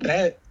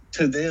that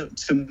to them.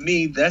 To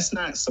me, that's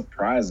not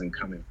surprising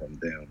coming from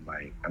them.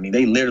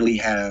 They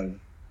literally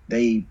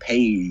they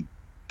paid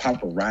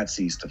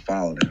paparazzis to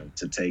follow them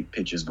to take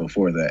pictures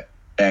before the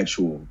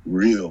actual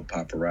real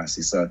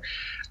paparazzi. So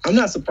I'm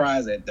not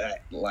surprised at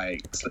that.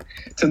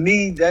 To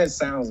me, that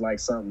sounds like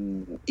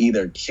something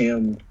either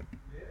Kim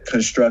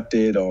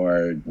constructed,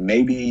 or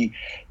maybe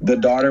the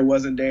daughter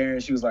wasn't there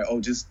and she was like, oh,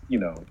 just do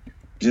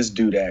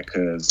that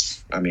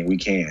because we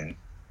can,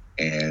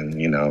 and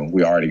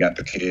we already got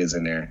the kids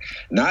in there.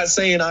 Not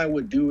saying I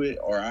would do it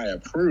or I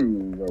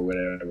approve or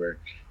whatever,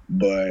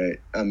 but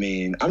I'm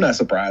not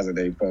surprised that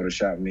they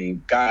photoshopped me.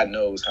 God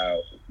knows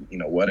how,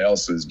 what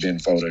else has been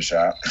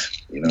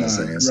photoshopped. You know what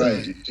I'm saying?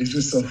 Right. It's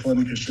just so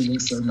funny because she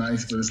looks so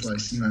nice, but it's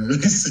she's not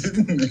really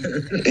sitting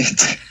there.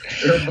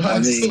 Her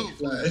body's so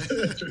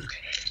flat.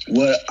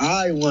 What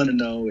I want to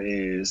know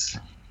is,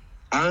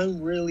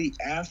 I'm really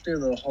after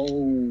the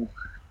whole,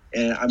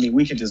 and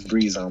we can just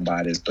breeze on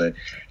by this, but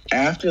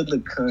after the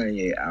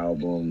Kanye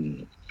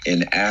album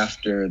and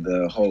after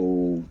the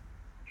whole,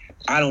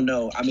 I don't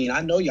know.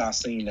 I know y'all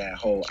seen that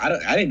whole, I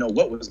didn't know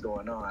what was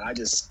going on. I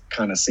just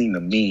kind of seen the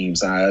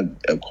memes. I,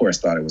 of course,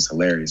 thought it was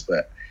hilarious,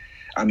 but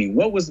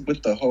what was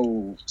with the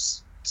whole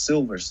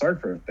Silver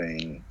Surfer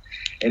thing?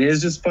 And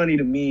it's just funny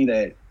to me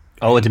that.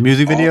 Oh, it's a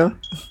music video?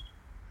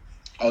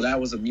 Oh, that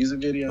was a music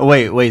video? Oh,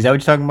 wait, is that what you're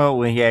talking about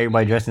when he had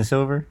everybody dressed in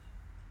silver?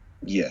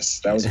 Yes,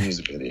 that was a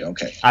music video.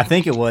 Okay. I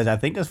think it was. I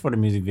think that's for the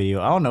music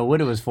video. I don't know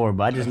what it was for,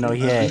 but I just know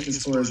he had. I think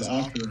it's for his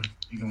opera.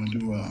 He's gonna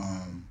do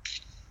a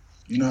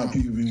you know how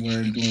people be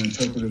doing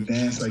interpretive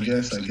dance. I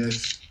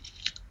guess.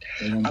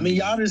 I mean,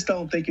 y'all just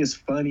don't think it's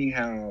funny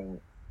how.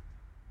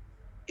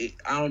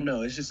 I don't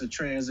know. It's just a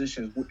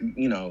transition.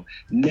 You know,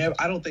 never.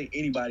 I don't think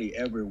anybody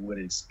ever would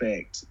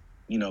expect.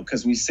 You know,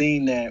 because we've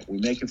seen that, we're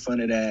making fun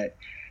of that,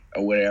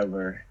 or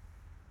whatever,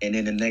 and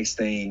then the next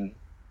thing.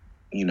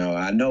 You know,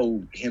 I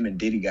know him and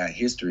Diddy got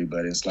history,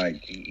 but it's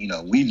like, you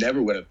know, we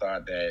never would have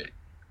thought that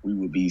we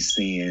would be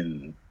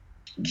seeing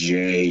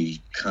Jay,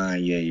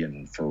 Kanye,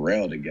 and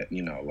Pharrell together.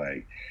 You know,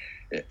 like,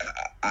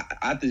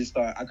 I just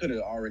thought I could have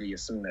already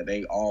assumed that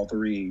they all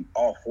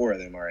four of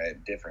them are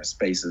at different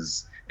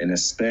spaces, and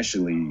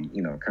especially,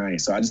 you know, Kanye.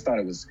 So I just thought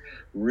it was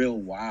real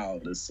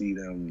wild to see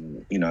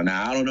them, you know.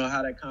 Now, I don't know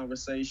how that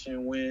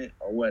conversation went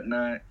or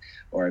whatnot,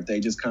 or if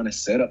they just kind of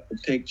set up the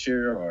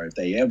picture, or if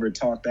they ever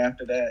talked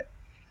after that.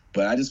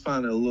 But I just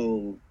found it a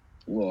little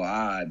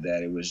odd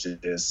that it was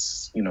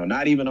just, you know,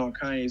 not even on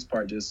Kanye's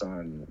part, just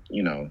on,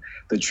 you know,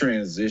 the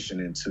transition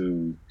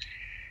into,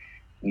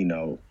 you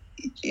know,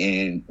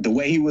 and the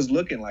way he was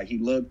looking, like he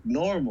looked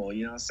normal,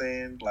 you know what I'm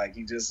saying? Like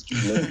he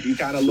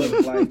kind of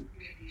looked like.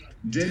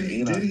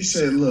 Diddy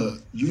said,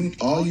 look,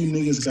 all you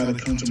niggas got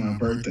to come to my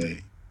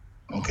birthday.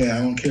 Okay, I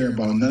don't care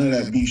about none of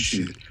that beef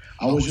shit.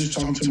 I was just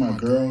talking to my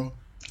girl.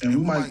 And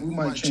we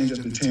might change up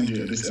the tangent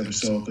of this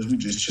episode because we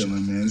just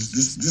chilling, man. This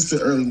is the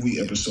early week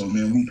episode,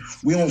 man.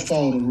 We don't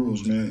follow the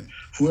rules, man.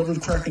 Whoever's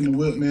cracking the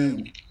whip,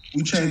 man,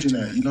 we changing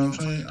that. You know what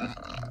I'm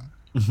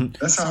saying?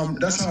 That's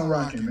how I'm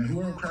rocking, man.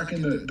 Whoever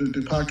cracking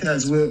the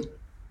podcast whip,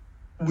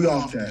 we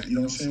off that. You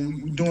know what I'm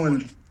saying? We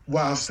doing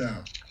wild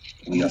style.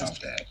 We off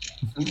that.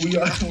 We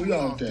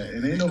off that,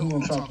 and they know who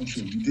I'm talking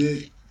to. You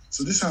did.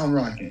 So this how I'm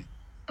rocking.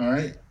 All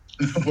right.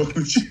 You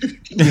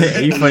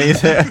funny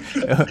as hell.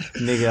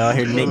 Nigga out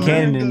here Nick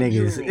Cannon and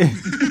niggas.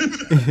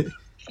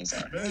 I'm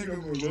sorry.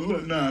 But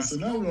look, so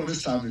now we're on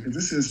this topic because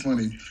this is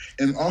funny.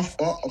 And off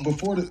camera,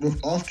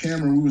 off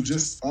mic, we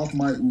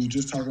were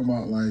just talking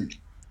about, like,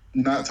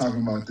 not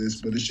talking about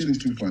this, but the shit is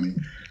too funny.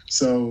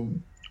 So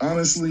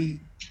honestly,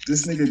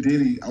 this nigga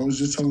Diddy, I was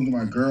just talking to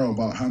my girl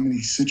about how many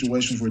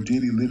situations where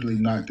Diddy literally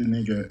knocked the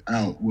nigga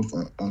out with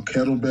a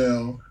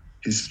kettlebell,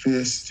 his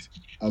fist,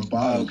 a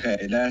bottle.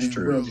 Okay, that's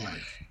true. Real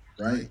life.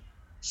 Right?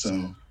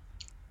 So,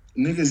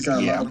 niggas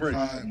got a lot of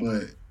pride,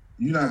 but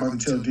you're not about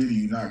to tell Diddy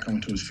you're not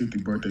coming to his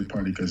 50th birthday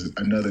party because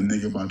another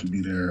nigga about to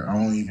be there. I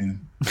don't even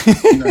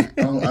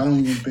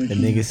think the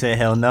nigga said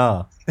hell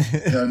no.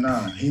 Hell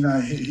nah. He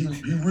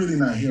really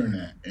not hearing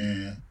that.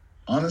 And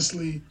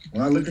honestly,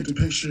 when I look at the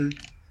picture,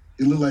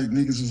 it looked like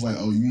niggas was like,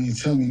 oh, you didn't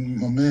tell me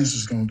my man's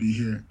was gonna be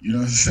here. You know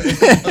what I'm saying?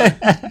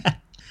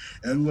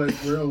 And like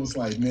Pharrell was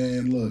like,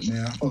 man, look,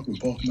 man, I fuck with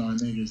both my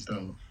niggas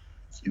though.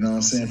 You know what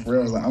I'm saying?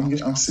 Pharrell was like,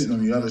 I'm sitting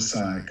on the other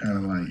side, kind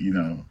of like, you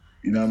know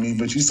what I mean?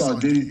 But you saw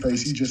Diddy's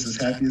face, he just as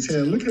happy as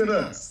hell. Look at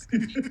us.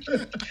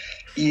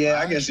 Yeah,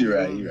 I guess you're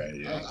right.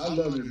 Yeah. I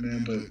love it,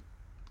 man.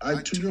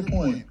 But to your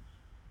point,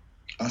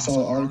 I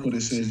saw an article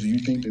that says, do you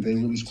think that they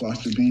really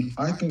squashed the beef?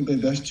 I think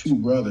that that's two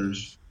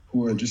brothers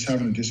who are just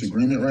having a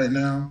disagreement right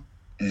now.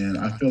 And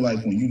I feel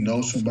like when you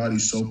know somebody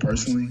so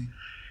personally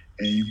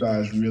and you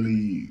guys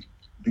really,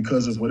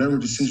 because of whatever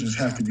decisions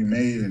have to be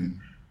made, and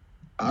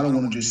I don't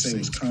want to just say it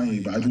was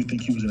Kanye, but I do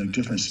think he was in a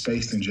different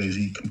space than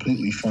Jay-Z,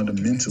 completely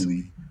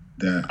fundamentally,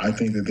 that I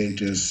think that they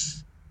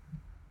just,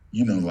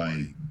 you know,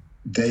 like,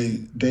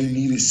 they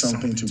needed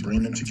something to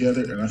bring them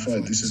together, and I feel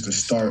like this is the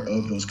start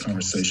of those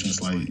conversations.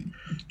 Like,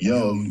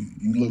 yo,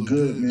 you look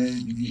good,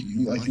 man.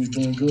 You like you was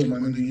doing good, my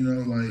nigga. You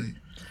know, like.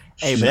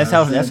 Hey, but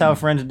that's how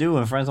friends do,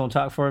 and friends don't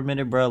talk for a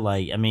minute, bro.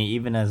 Like, I mean,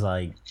 even as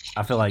like,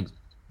 I feel like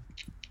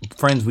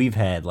friends we've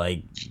had,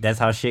 like, that's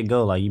how shit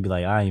go. Like, you be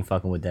like, I ain't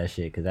fucking with that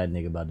shit because that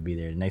nigga about to be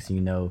there. The next thing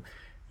you know,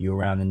 you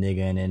around the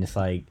nigga, and then it's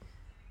like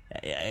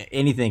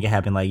anything can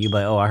happen. Like, you be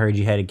like, oh, I heard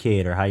you had a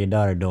kid, or how your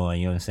daughter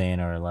doing, you know what I'm saying?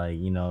 Or like,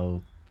 you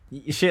know,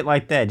 shit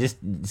like that. Just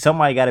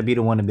somebody got to be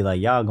the one to be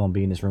like, y'all gonna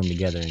be in this room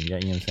together, and you know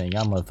what I'm saying?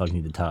 Y'all motherfuckers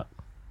need to talk.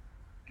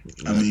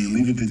 I mean,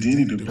 leave it to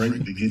Diddy to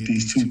get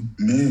these two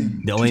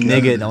men. The only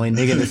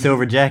nigga in the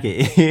silver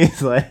jacket.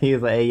 He's like,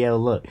 hey, yo,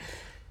 look.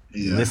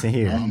 Yeah, listen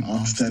here.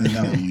 I'm standing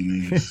out on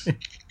you niggas.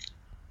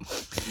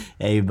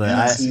 Hey, but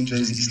I seen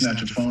Jay-Z snatch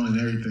your phone and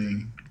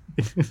everything.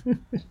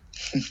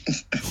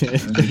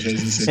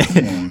 Jay-Z said,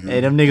 come on,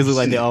 hey, them niggas look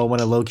like they all want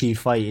to low key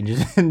fight and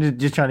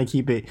just trying to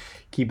keep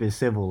it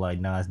civil.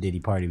 Like, nah, it's Diddy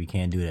party. We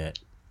can't do that.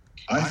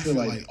 I feel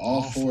like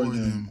all four of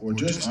them, or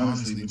just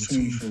honestly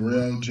between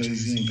Pharrell,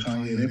 Jay-Z, and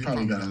Kanye, they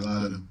probably got a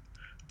lot of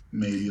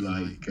maybe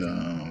like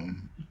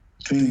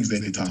things they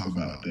could talk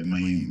about that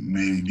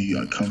may be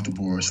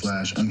uncomfortable or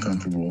 /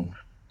 uncomfortable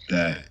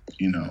that,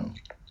 you know.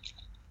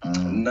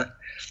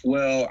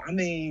 Well, I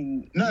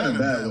mean, not in a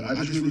bad way. I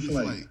just really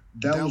feel like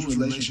those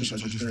relationships are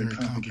just very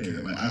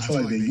complicated. Like, I feel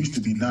like they used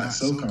to be not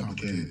so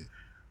complicated,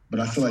 but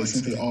I feel like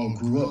since they all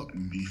grew up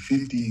and be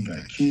 50 and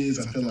got kids,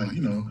 I feel like,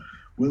 you know,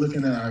 we're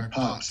looking at our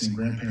pops and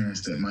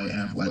grandparents that might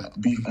have like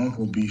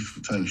uncle beef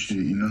type shit,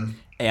 you know.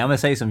 Hey, I'm gonna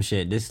say some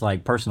shit. This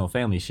like personal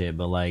family shit,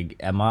 but like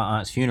at my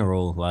aunt's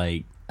funeral,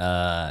 like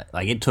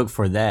it took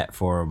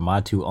for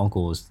my two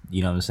uncles,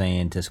 you know what I'm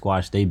saying, to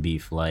squash their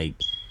beef. Like,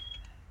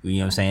 you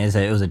know what I'm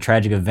saying? It was a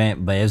tragic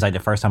event, but it was like the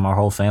first time our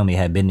whole family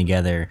had been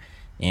together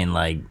in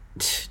like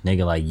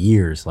nigga like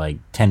years, like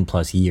 10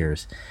 plus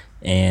years.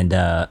 And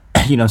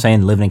you know what I'm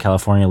saying, living in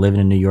California,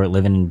 living in New York,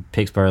 living in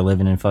Pittsburgh,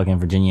 living in fucking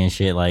Virginia and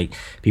shit, like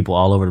people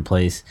all over the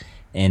place.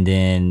 And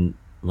then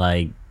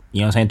like,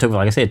 you know what I'm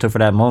saying, it took for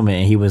that moment,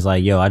 and he was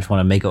like, yo, I just want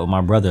to make up with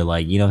my brother.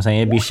 Like, you know what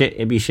I'm saying,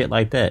 it'd be shit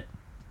like that.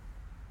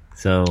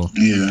 So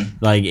yeah,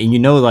 like, and you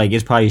know, like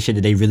it's probably shit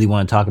that they really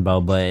want to talk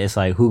about, but it's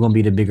like, who gonna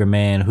be the bigger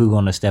man? Who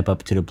gonna step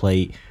up to the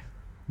plate?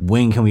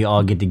 When can we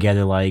all get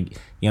together? Like, you know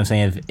what I'm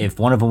saying, if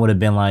one of them would have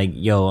been like,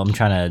 yo, I'm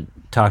trying to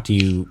talk to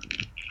you,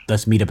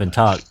 let's meet up and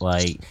talk,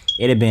 like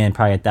it'd have been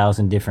probably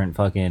 1,000 different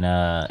fucking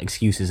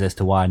excuses as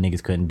to why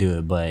niggas couldn't do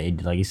it. But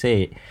it, like you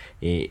said,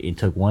 it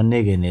took one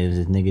nigga, and it was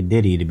this nigga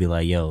Diddy, to be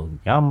like, yo,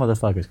 y'all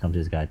motherfuckers come to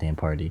this goddamn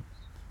party.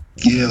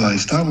 Yeah, like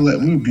stop.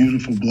 We're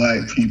beautiful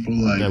black people.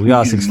 Like we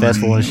all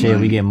successful money, and shit.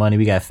 like, We get money.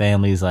 We got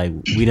families. Like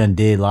we done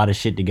did a lot of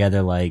shit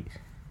together. Like,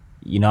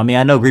 you know, I mean,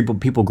 I know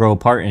people grow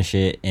apart and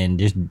shit, and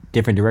just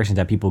different directions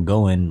that people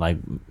go in. Like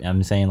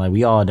I'm saying, like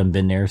we all done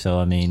been there. So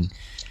I mean,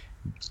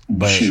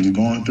 but shit, we're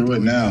going through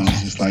it now.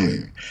 It's just like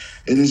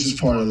it is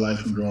just part of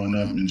life of growing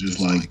up, and just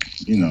like,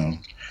 you know.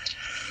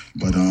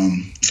 But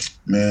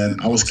man,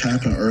 I was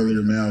capping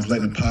earlier, man. I was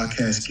letting the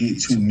podcast get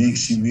too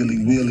mixy,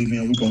 really,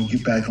 man. We're gonna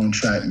get back on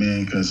track,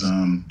 man, because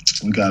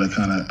we gotta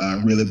kind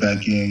of reel it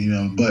back in, you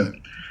know. But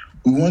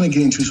we want to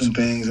get into some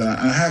things.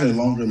 I had a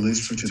longer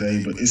list for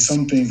today, but it's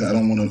some things that I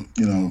don't want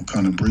to, you know,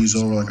 kind of breeze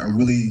over. Like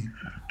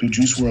the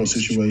Juice WRLD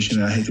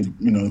situation, and I hate to,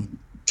 you know,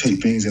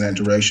 take things in that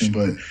direction,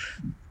 but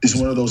it's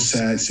one of those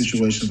sad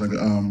situations, like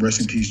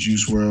rest in peace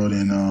Juice WRLD,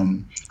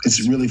 and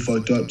it's really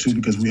fucked up too,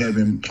 because we have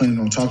been planning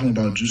on talking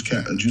about Juice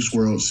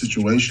WRLD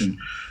situation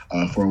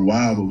for a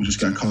while, but we just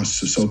got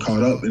so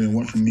caught up, and it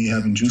went from me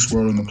having Juice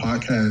WRLD on the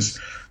podcast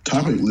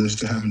topic list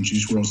to having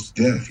Juice WRLD's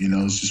death. You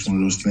know, it's just one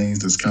of those things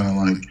that's kind of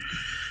like,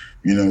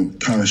 you know,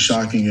 kind of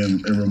shocking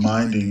and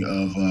reminding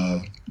of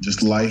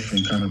just life,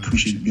 and kind of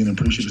being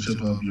appreciative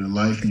of your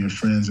life and your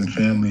friends and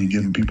family, and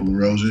giving people the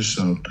roses.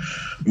 So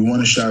we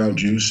want to shout out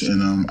Juice,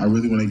 and I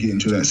really want to get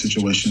into that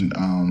situation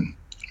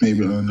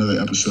maybe on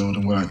another episode,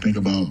 and what I think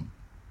about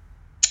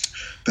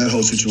that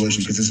whole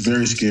situation, because it's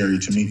very scary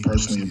to me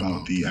personally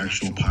about the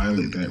actual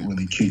pilot that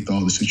really kicked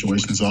all the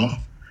situations off.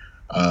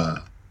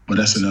 But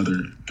that's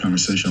another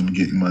conversation. I'm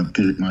getting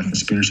my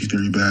conspiracy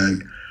theory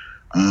bag.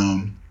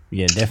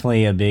 Yeah,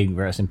 definitely a big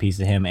rest in peace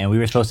to him. And we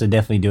were supposed to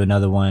definitely do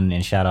another one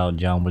and shout out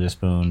John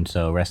Witherspoon.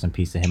 So rest in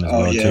peace to him as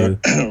well,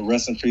 too.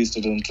 Rest in peace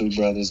to them two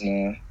brothers,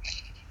 man.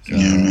 So,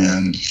 yeah,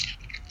 man.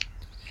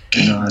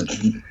 You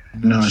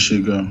know how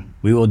shit go.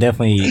 We will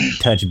definitely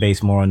touch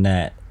base more on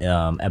that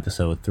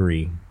episode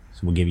 3. So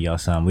we'll give y'all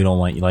some. We don't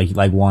want,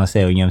 like Juan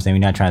said, you know what I'm saying? We're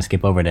not trying to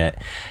skip over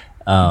that.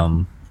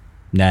 Not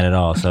at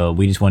all. So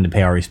we just wanted to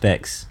pay our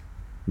respects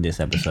this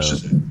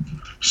episode.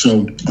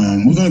 So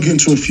we're going to get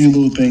into a few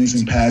little things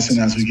in passing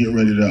as we get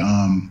ready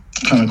to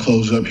kind of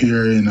close up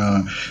here. And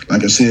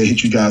like I said,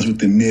 hit you guys with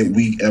the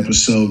midweek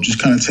episode,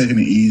 just kind of taking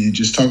it easy,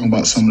 just talking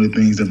about some of the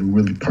things that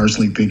we're really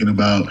personally thinking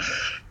about,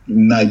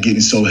 not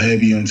getting so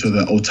heavy into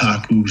the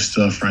otaku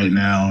stuff right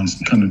now, and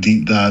kind of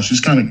deep dives,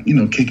 just kind of, you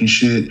know, kicking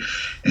shit,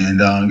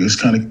 and just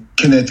kind of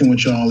connecting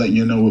with y'all, letting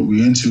you know what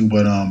we're into.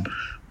 But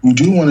we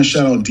do want to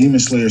shout out Demon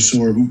Slayer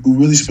Sword. We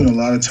really spent a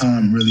lot of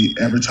time really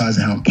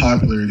advertising how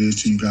popular it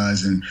is to you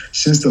guys. And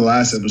since the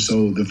last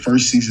episode, the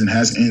first season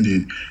has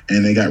ended,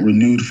 and they got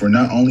renewed for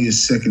not only a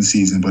second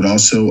season, but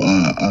also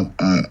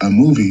a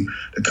movie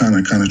that kind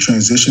of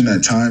transitioned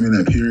that time and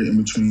that period in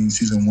between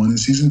season 1 and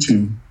season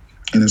 2.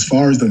 And as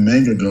far as the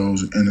manga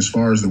goes, and as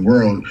far as the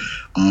world,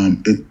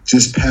 it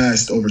just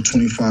passed over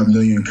 25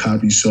 million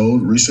copies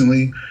sold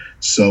recently.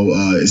 So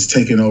it's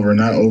taken over,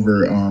 not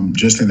over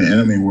just in the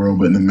anime world,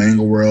 but in the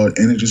manga world.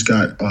 And it just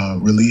got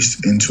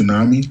released in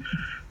Toonami.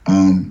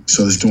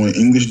 So it's doing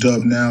English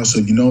dub now. So,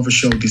 you know, if a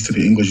show gets to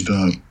the English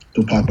dub,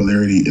 the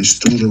popularity is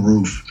through the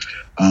roof.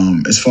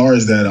 As far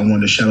as that, I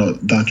wanted to shout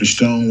out Dr.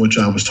 Stone, which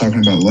I was talking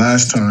about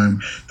last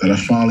time, that I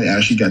finally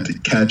actually got to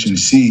catch and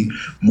see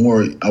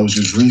more. I was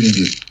just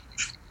reading it.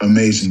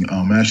 Amazing.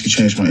 I actually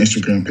changed my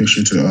Instagram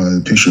picture to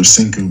a picture of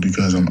Senku,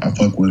 because I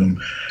fuck with him,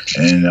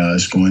 and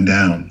it's going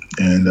down.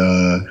 And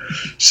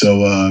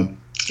so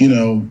you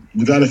know,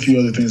 we got a few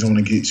other things I want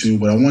to get to,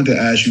 but I wanted to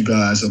ask you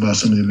guys about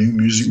some of the new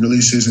music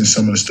releases and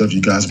some of the stuff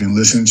you guys have been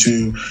listening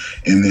to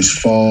in this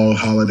fall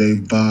holiday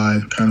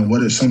vibe. Kind of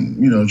what is some,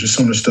 you know, just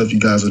some of the stuff you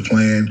guys are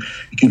playing.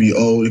 It could be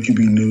old, it could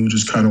be new.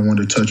 Just kind of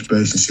wanted to touch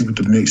base and see what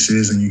the mix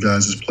is in you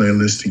guys'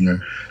 playlist and your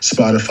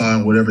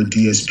Spotify, whatever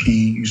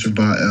DSP you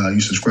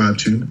subscribe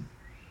to.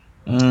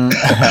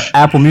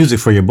 Apple Music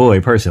for your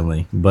boy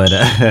personally, but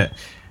okay,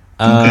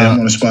 I'm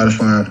on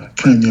Spotify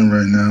Premium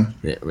right now.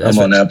 I'm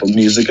on Apple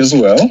Music as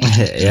well.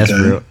 Yeah, that's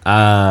real.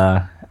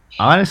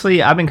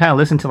 Honestly, I've been kind of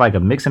listening to like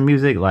a mix of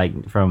music,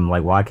 like from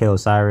like YK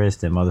Osiris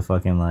to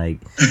motherfucking like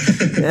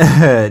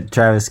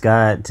Travis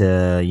Scott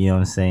to, you know what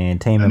I'm saying,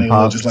 Tame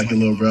Impala. Just like your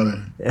little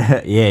brother.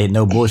 Yeah,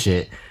 no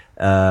bullshit.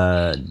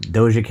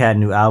 Doja Cat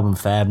new album,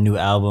 Fab new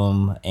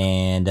album,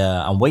 and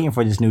I'm waiting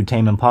for this new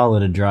Tame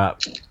Impala to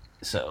drop.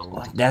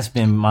 So that's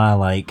been my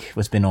like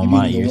what's been on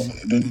my ears.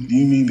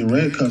 You mean the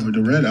red cover,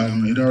 the red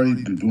album? It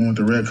already won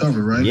the red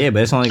cover, right? Yeah,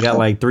 but it's only got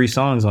like 3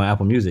 songs on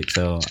Apple Music,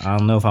 so I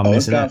don't know if I'm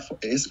missing it.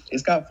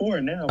 It's got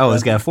 4 now. Oh,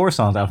 it's got 4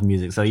 songs on Apple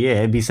Music. So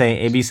yeah, it'd be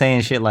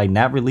saying shit like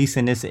not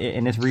releasing this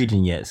in this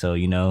region yet. So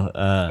you know.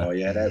 Oh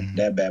yeah,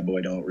 that bad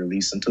boy don't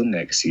release until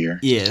next year.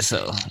 Yeah,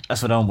 so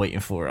that's what I'm waiting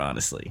for,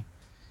 honestly.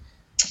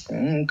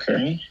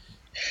 Okay.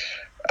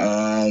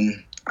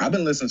 I've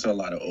been listening to a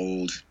lot of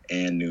old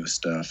and new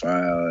stuff.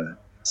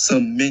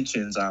 Some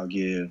mentions I'll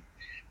give.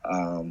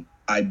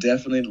 I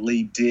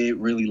definitely did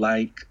really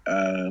like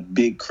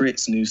Big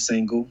Crit's new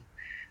single,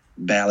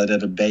 Ballad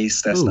of the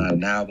Bass. That's not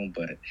an album,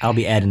 but I'll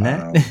be adding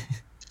that.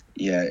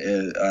 Yeah,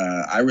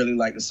 I really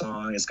like the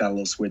song. It's got a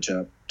little switch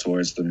up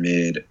towards the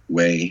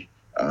midway.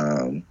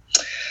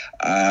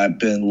 I've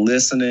been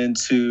listening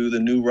to the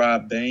new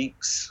Rob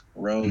Banks,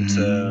 Road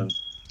to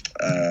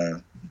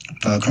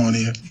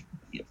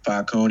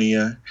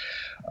Falconia.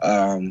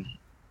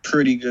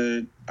 Pretty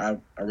good. I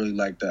really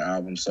like the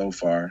album so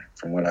far.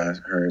 From what I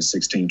heard,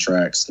 16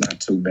 tracks,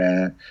 not too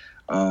bad.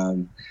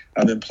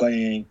 I've been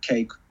playing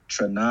K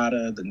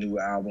Tronada, the new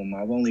album.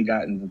 I've only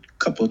gotten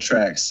a couple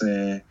tracks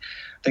in. I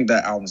think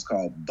that album's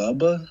called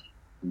Bubba,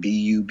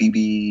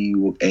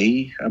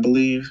 Bubba, I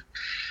believe.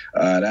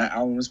 That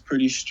album is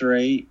pretty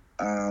straight.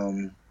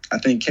 I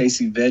think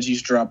Casey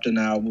Veggies dropped an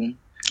album.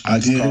 I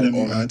did hear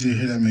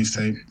that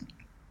mixtape.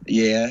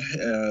 Yeah,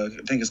 I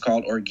think it's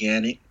called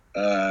Organic.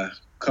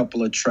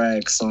 Couple of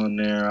tracks on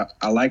there.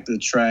 I like the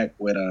track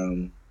with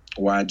YG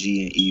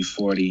and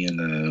E40 and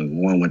the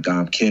one with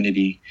Dom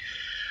Kennedy.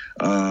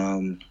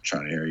 Trying to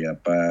hurry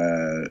up.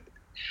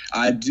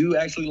 I do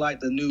actually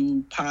like the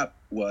new Pop.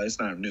 Well, it's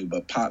not new,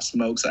 but Pop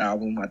Smoke's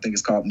album. I think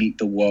it's called Meet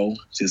the Woe,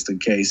 just in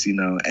case, you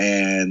know.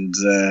 And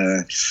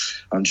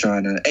I'm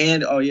trying to.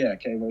 And oh yeah,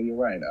 okay, well you're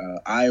right.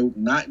 I'm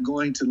not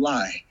going to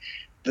lie.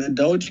 The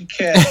Doja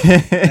Cat,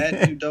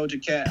 that new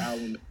Doja Cat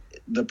album.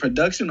 The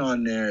production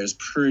on there is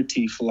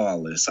pretty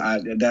flawless.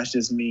 That's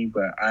just me,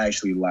 but I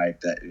actually like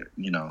that,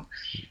 you know,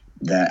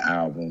 that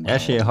album.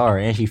 That shit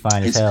hard, and she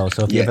fine as hell.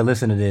 So if you ever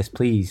listen to this,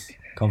 please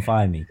come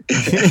find me.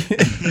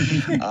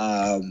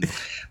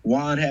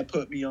 Juan had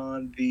put me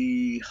on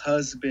the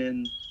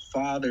Husband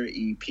Father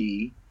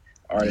EP,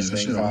 artist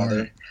named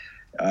Father.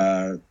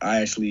 I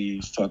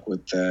actually fuck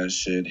with that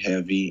shit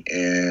heavy,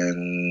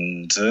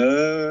 and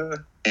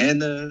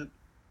the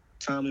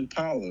Tom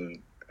Impala.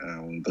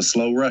 The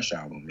Slow Rush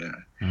album, yeah.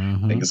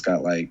 Mm-hmm. I think it's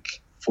got like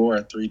 4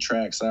 or 3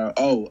 tracks out.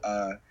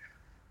 I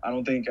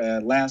don't think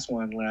last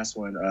one.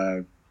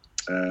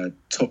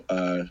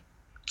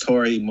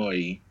 Tori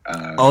Moi.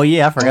 Oh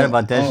yeah, I forgot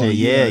about that shit.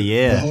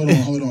 Yeah.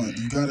 Hold on.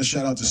 You gotta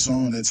shout out the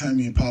song, that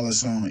Tammy Impala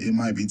song. It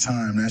Might Be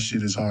Time. That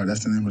shit is hard.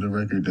 That's the name of the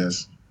record. Yeah.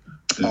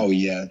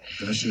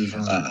 That shit is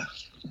hard.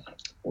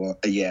 Well,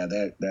 yeah,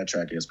 that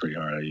track is pretty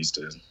hard. I used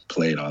to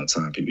play it all the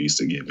time. People used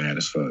to get mad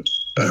as fuck.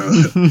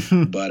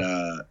 But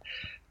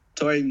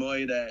Tori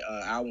Moi, that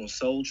album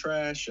Soul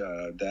Trash,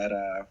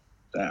 that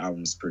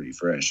album's pretty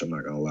fresh. I'm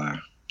not gonna lie.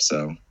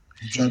 So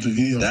you dropped a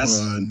video for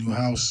a new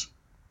house.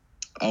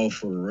 Oh,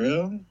 for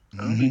real? Mm-hmm.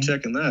 I'll be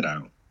checking that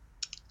out.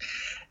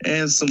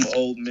 And some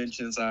old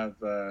mentions. I've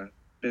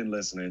been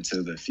listening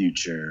to the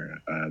Future,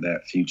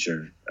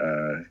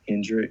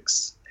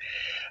 Hendrix.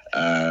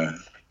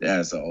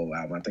 That's an old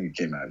album. I think it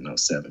came out in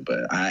 2007,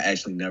 but I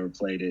actually never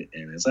played it,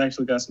 and it's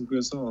actually got some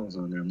good songs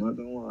on there. I'm not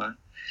gonna lie.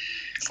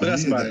 But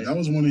that's about it. That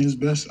was one of his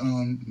best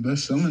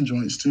selling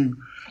joints too.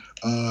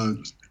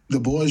 The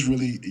boys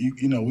really,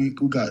 you know, we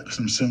got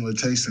some similar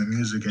tastes in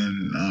music,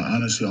 and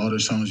honestly, all the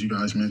songs you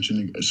guys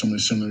mentioned are some of the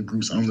similar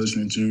groups I'm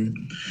listening to.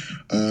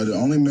 The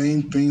only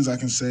main things I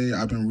can say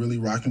I've been really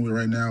rocking with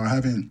right now,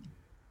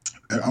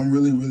 I'm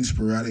really, really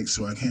sporadic,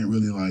 so I can't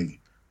really like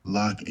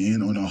lock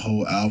in on a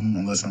whole album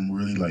unless I'm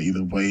really like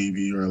either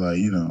wavy or like,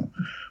 you know.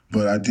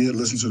 But I did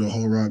listen to the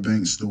whole Rob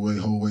Banks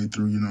whole way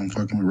through. You know, I'm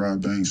fucking with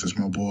Rob Banks. That's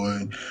my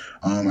boy.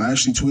 I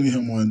actually tweeted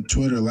him on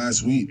Twitter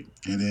last week,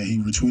 and then he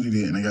retweeted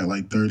it, and I got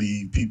like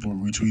 30 people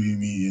retweeting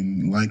me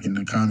and liking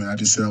the comment. I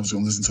just said I was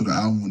going to listen to the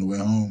album on the way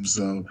home.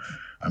 So,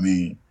 I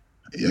mean,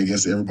 I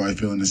guess everybody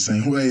feeling the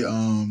same way.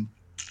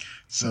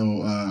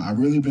 So I've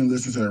really been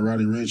listening to that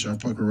Roddy Ricch. I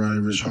fuck with Roddy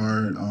Ricch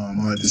hard. I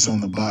like this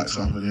On the Box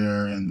off of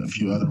there and a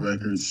few other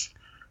records.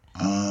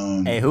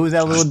 Hey, who was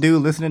that little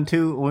dude listening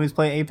to when he was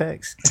playing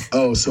Apex?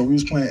 Oh, so we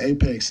was playing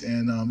Apex,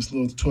 and this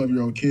little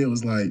 12-year-old kid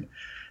was like,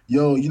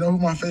 yo, you know who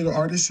my favorite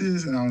artist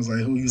is? And I was like,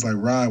 who? He was like,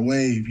 Rod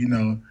Wave, you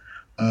know.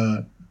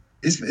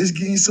 It's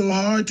getting so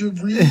hard to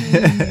breathe.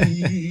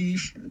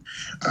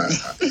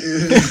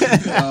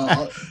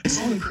 It's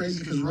only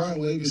crazy because Rod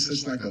Wave is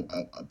such like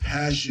a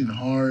passion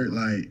hard,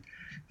 like,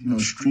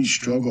 street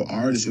struggle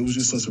artist, it was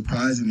just so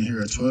surprising to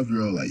hear a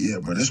 12-year-old like, yeah,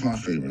 bro, that's my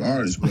favorite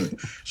artist. But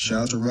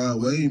shout out to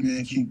Rod Wave,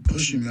 man, keep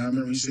pushing me. I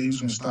remember he said he was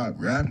gonna stop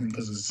rapping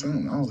because of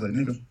something. I was like,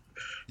 nigga,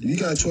 if you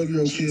got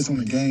 12-year-old kids on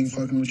the gang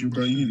fucking with you,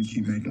 bro, you need to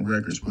keep making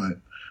records. But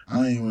I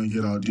don't even want to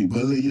get all deep.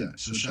 But yeah,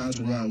 so shout out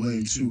to Rod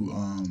Wave too.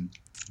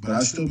 But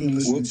I still been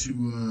listening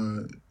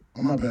to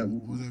oh my bad,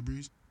 what was that,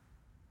 Breeze?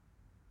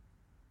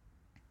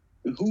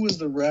 Who was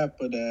the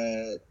rapper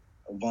that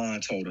Vaughn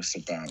told us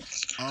about?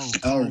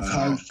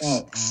 Kyle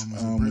Fox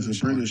was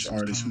a British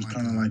artist who's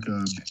kind of like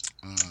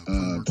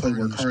a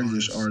Playboy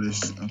Cardi-ish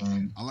artist.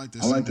 I like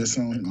that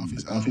song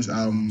off his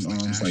album.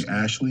 It's like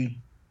Ashley.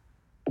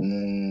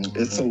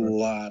 It's a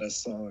lot of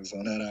songs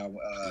on that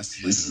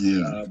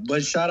album.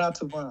 But shout out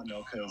to Vaughn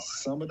though, because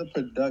some of the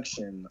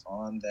production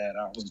on that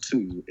album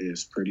too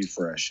is pretty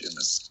fresh and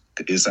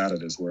it's out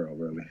of this world,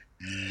 really.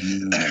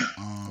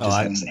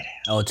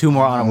 Two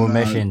more honorable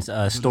mentions: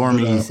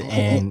 Stormies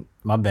and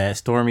my bad,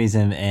 Stormies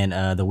and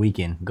The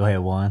Weeknd. Go ahead,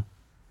 Juan.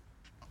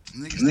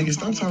 Nigga,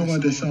 stop talking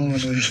about this song.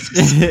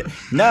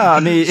 No, I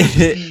mean,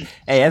 hey,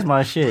 that's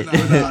my shit. I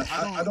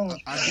do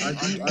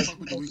fuck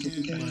with The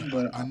Weeknd,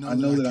 but I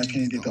know that I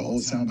can't get the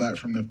old sound back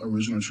from the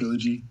original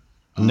trilogy.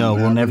 No,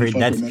 we'll never. Really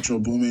That's Metro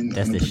Boomin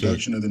and the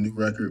production of the new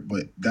record,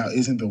 but that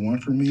isn't the one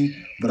for me.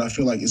 But I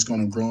feel like it's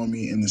gonna grow on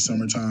me in the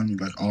summertime,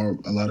 like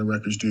a lot of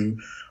records do.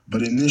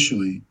 But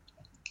initially,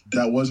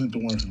 that wasn't the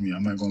one for me.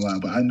 I'm not gonna lie,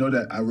 but I know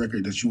that a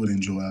record that you would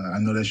enjoy. I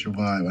know that's your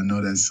vibe. I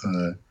know that's.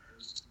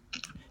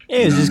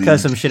 It was just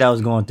because some shit I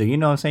was going through. You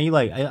know what I'm saying?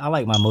 I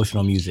like my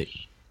emotional music.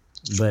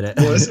 But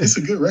well, it's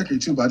a good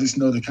record too. But I just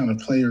know the kind of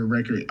player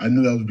record. I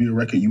knew that would be a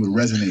record you would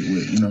resonate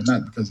with.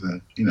 Not because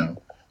of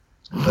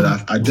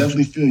But I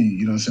definitely feel you.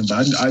 You know what I'm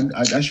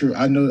saying? But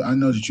I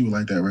know that you would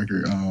like that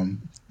record.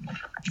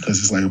 Because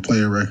it's like a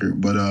player record.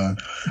 But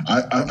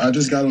I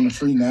just got on the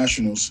Free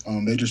Nationals.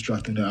 They just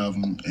dropped the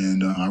album,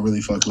 and I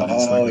really fuck with it.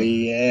 Oh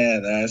yeah,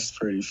 that's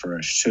pretty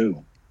fresh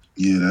too.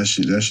 Yeah, that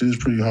shit is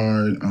pretty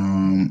hard.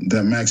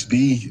 That Max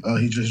B,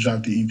 he just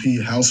dropped the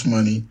EP House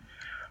Money.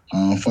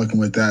 Fucking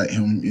with that,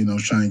 him,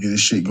 trying to get his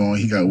shit going.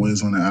 He got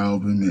Wiz on the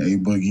album and A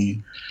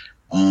Boogie.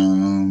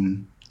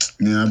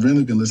 Man, I've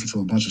really been listening to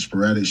a bunch of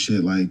sporadic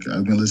shit. Like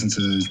I've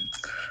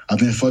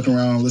been fucking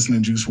around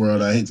listening to Juice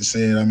WRLD. I hate to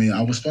say it. I mean,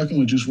 I was fucking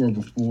with Juice WRLD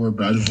before,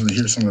 but I just want to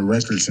hear some of the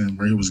records and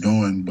where he was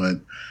going. But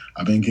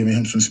I've been giving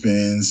him some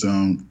spins.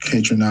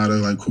 K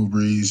Tronada, like Cool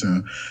Breeze.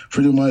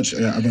 Pretty much,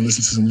 I've been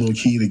listening to some Lil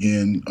Keed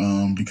again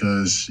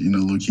because,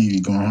 Lil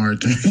Keed going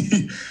hard to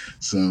me.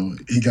 So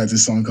he got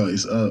this song called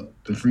It's Up.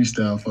 The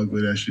freestyle, fuck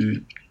with that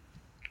shit.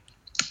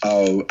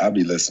 Oh, I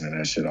be listening to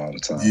that shit all the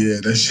time. Yeah,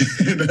 that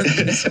shit. But,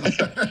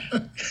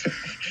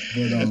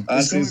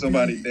 I see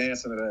somebody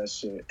dancing to that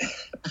shit.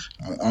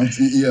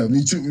 Yeah,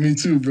 me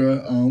too, bro.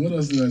 What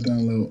else did I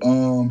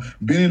download?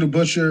 Benny the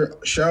Butcher.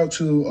 Shout out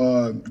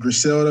to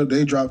Griselda.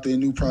 They dropped their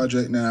new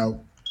project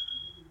now.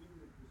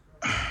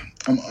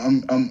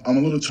 I'm a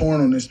little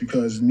torn on this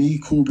because me,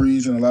 Cool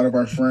Breeze, and a lot of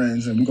our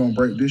friends, and we're gonna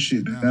break this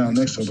shit down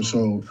next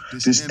episode.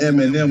 This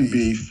Eminem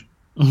beef.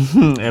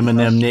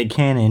 Eminem, Nick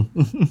Cannon.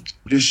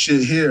 This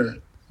shit here.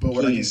 But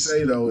what I can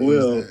say though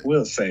is we're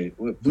gonna save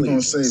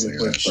it.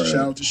 But shout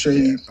out to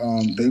Shady.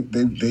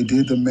 They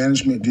did the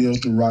management deal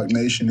through Rock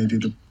Nation. They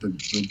did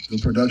the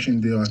production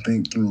deal, I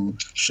think, through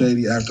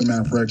Shady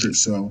Aftermath Records.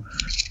 So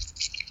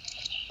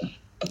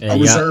I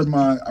reserve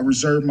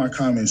my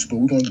comments, but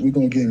we're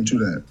gonna get into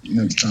that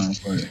next time.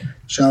 But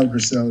shout out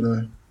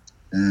Griselda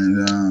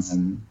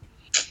and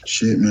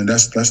shit, man.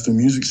 That's the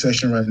music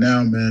section right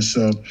now, man.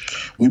 So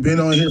we've been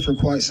on here for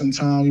quite some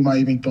time. We might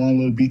even throw in a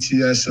little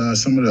BTS.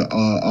 Some of the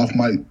off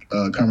mic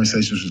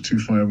conversations were too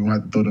funny. We might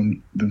have to throw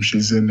them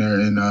shits in there.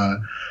 And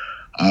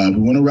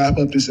we want to wrap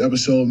up this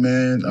episode,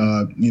 man.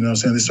 You know what I'm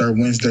saying? This is our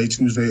Wednesday,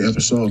 Tuesday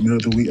episode, middle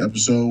of the week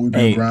episode. We've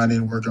been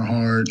grinding, working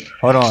hard.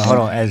 Hold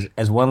on.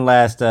 As one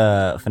last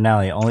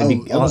finale, I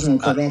was gonna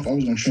cut off. I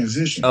was gonna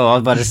transition. Oh, I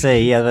was about to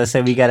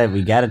say, we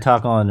gotta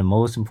talk on the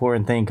most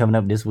important thing coming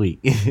up this week.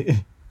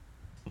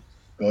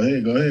 Go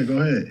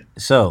ahead.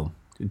 So,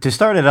 to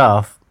start it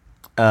off,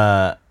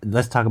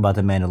 let's talk about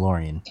The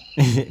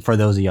Mandalorian, for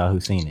those of y'all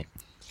who've seen it.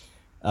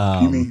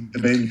 You mean the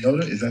Baby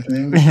Yoda? Is that the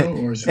name of the show?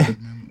 Or is it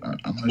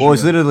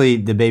it's literally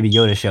the Baby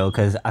Yoda show,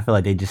 because I feel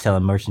like they just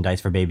selling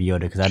merchandise for Baby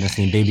Yoda, because I've been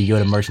seeing Baby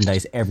Yoda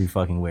merchandise every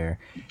fucking where.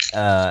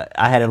 I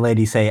had a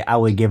lady say I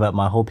would give up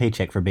my whole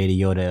paycheck for Baby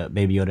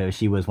Yoda if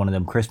she was one of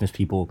them Christmas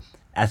people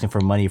asking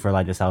for money for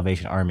like the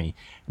Salvation Army.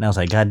 And I was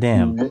like, God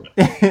damn.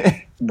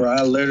 Bro,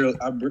 I literally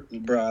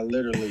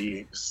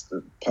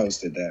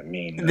posted that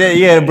meme.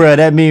 Bro,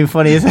 that meme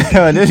funny as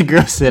hell. This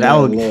girl said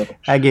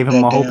I gave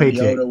him my whole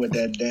paycheck. Yoda with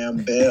that damn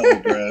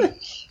bell, bro.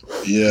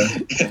 Yeah,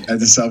 at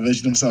the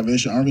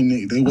Salvation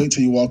Army, they wait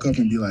till you walk up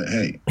and be like,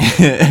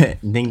 "Hey,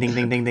 ding, ding,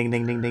 ding, ding, ding,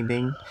 ding, ding, ding,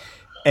 ding."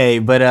 Hey,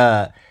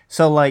 but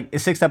so like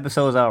it's 6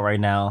 episodes out right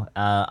now.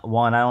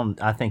 Juan,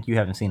 I think you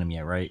haven't seen them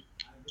yet, right?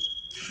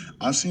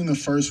 I've seen the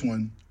first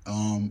one.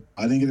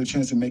 I didn't get a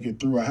chance to make it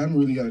through. I haven't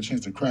really got a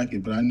chance to crack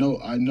it, but I know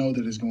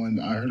that it's going.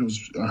 I heard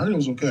it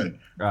was okay,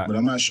 Right. but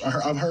I'm not sure.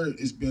 I've heard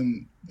it's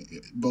been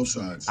both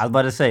sides. I was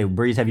about to say,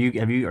 Breeze, are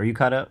you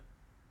caught up?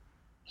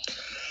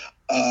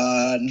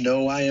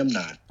 No, I am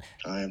not.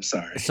 I am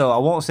sorry. So I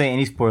won't say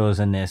any spoilers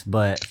in this,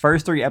 but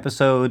first 3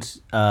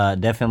 episodes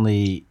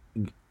definitely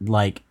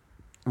like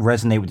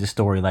resonate with the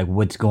story, like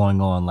what's going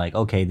on. Like,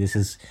 okay, this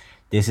is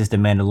the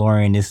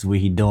Mandalorian. This is what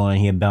he's doing.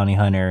 He a bounty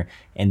hunter,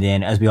 and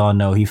then as we all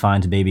know, he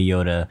finds Baby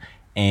Yoda.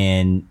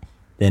 And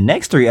the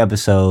next 3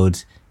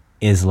 episodes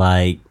is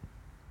like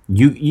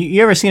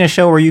you ever seen a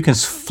show where you can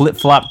flip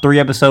flop 3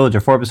 episodes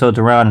or 4 episodes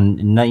around and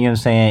you know what I'm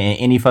saying, in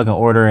any fucking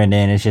order, and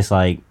then it's just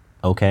like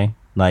okay.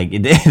 Like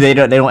they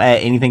don't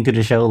add anything to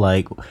the show.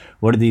 Like,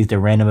 what are these, the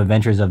random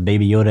adventures of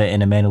Baby Yoda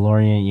and the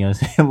Mandalorian? You know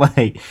what I'm saying?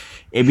 Like,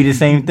 it'd be the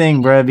same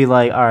thing, bro. It'd be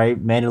like, all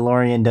right,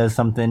 Mandalorian does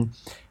something.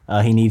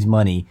 He needs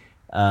money.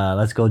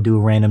 Let's go do a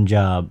random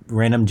job.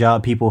 Random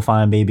job. People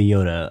find Baby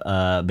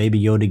Yoda.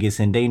 Baby Yoda gets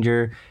in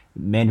danger.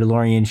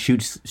 Mandalorian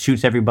shoots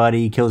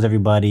everybody, kills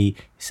everybody,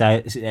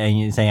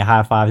 and saying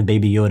high fives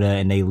Baby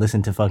Yoda, and they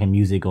listen to fucking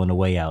music on the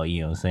way out.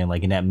 You know what I'm saying?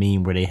 Like in that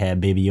meme where they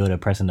had Baby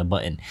Yoda pressing the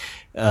button.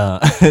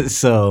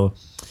 So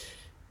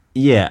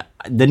yeah,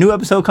 the new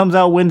episode comes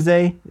out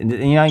Wednesday. And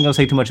I ain't gonna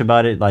say too much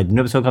about it. Like the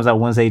new episode comes out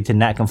Wednesday to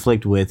not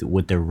conflict with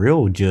what the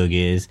real jug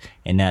is,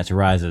 and that's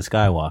Rise of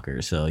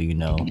Skywalker. So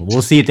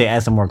we'll see if they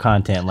add some more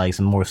content, like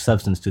some more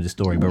substance to the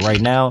story. But right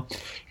now,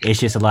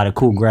 it's just a lot of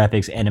cool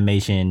graphics,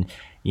 animation.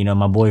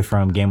 My boy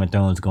from Game of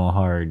Thrones going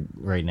hard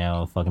right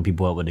now, fucking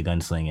people up with the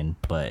gunslinging.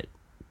 But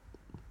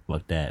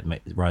fuck that,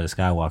 Rise of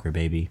Skywalker,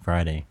 baby,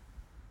 Friday.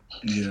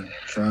 Yeah,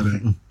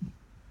 Friday.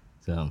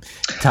 So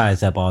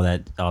ties up all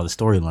the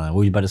storyline. What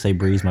were you about to say,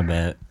 Breeze? My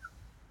bad.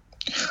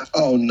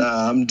 Oh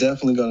nah, I'm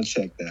definitely gonna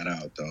check that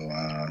out though.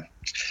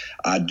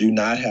 I do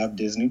not have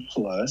Disney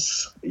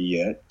Plus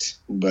yet,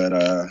 but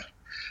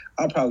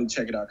I'll probably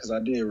check it out because I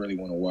did really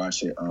want to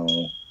watch it.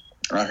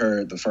 I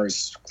heard the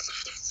first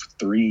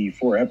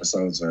 3-4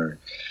 episodes are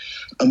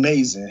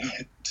amazing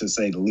to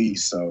say the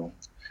least. So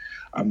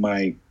I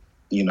might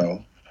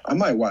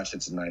watch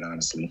it tonight,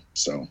 honestly.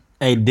 So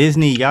hey,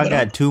 Disney, y'all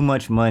got too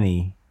much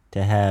money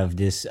to have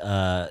this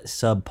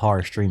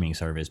subpar streaming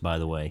service, by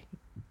the way.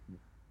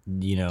 I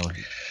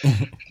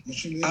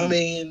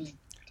mean,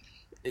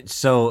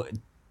 so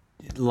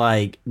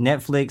like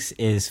Netflix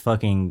is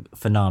fucking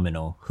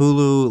phenomenal.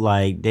 Hulu,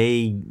 like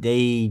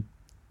they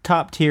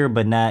top tier,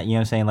 but not, you know what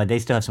I'm saying? Like they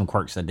still have some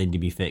quirks that need to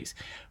be fixed.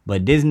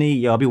 But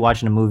Disney, I'll be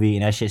watching a movie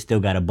and that shit still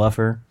got a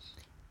buffer.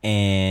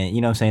 And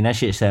you know what I'm saying? That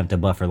shit set up the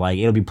buffer. Like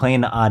it'll be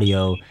playing the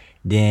audio,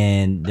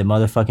 then the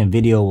motherfucking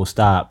video will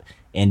stop,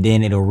 and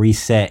then it'll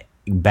reset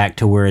back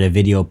to where the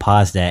video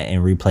paused at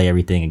and replay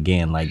everything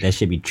again. Like that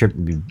should be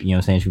tripping. You know what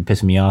I'm saying? It should be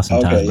pissing me off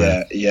sometimes.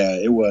 Okay, yeah.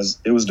 It was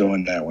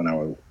doing that when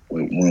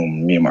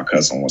me and my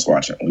cousin was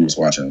watching. We was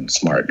watching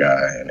Smart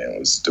Guy, and it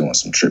was doing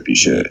some trippy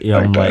shit. Yo,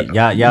 I'm like,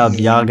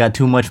 y'all got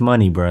too much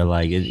money, bro.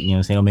 Like, you know what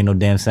I'm saying? Don't make no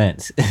damn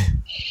sense.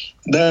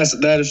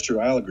 That is true.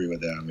 I'll agree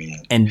with that. I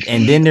mean, and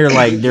then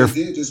they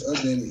did just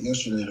update it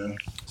yesterday though.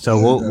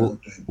 So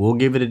we'll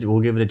give it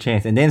a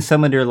chance. And then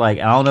some of their, like,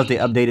 I don't know if they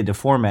updated the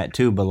format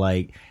too, but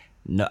like,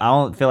 no, I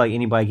don't feel like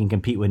anybody can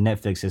compete with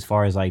Netflix as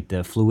far as like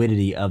the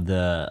fluidity of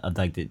the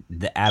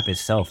app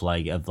itself,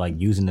 like of like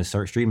using the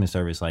streaming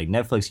service. Like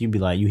Netflix, you'd be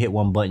like, you hit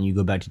one button, you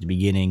go back to the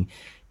beginning.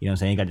 You know what I'm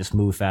saying? You got the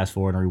smooth fast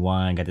forward and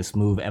rewind, got the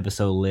smooth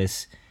episode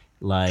list,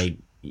 like,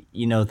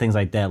 things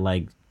like that.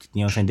 Like,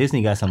 you know what I'm saying?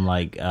 Disney got some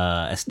like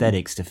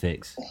aesthetics to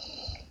fix.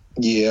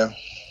 Yeah.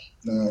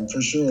 No,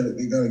 for sure.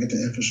 They gotta get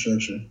the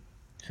infrastructure.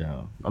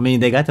 So I mean,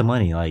 they got the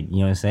money, like, you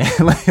know what I'm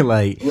saying?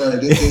 like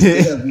right,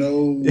 they have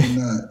no,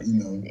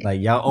 like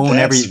y'all own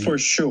everything for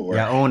sure.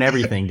 Y'all own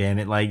everything, damn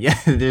it! Like, yeah,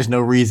 there's no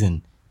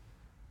reason.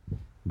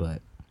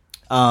 But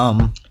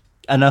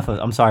enough of.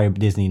 I'm sorry,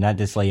 Disney, not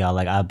to slay y'all.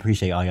 Like, I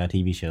appreciate all y'all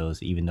TV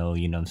shows, even though,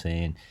 you know what I'm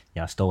saying,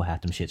 y'all stole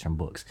half them shits from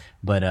books.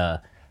 But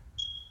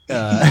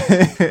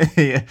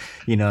yeah,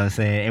 you know what I'm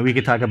saying, and we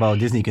could talk about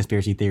Disney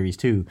conspiracy theories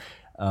too.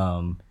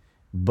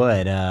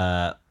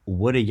 But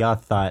what are y'all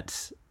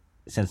thoughts?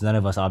 Since none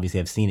of us obviously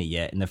have seen it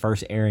yet, and the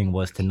first airing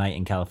was tonight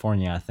in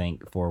California, I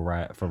think, for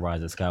Rise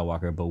of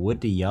Skywalker. But what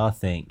do y'all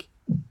think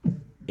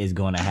is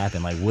going to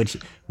happen? Like, what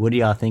do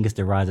y'all think is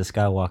the Rise of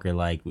Skywalker?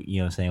 Like, you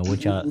know what I'm saying?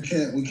 What y'all? We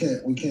can't do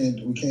it. We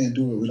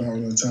don't have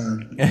enough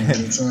time.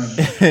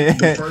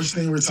 The first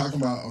thing we're talking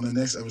about on the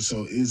next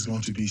episode is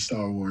going to be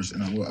Star Wars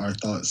and our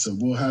thoughts. So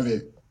we'll have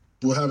it.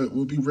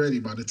 We'll be ready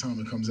by the time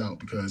it comes out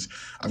because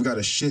I've got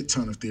a shit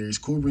ton of theories.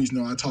 Cool Breeze,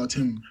 I talked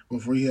to him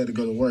before he had to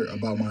go to work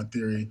about my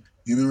theory.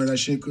 You remember that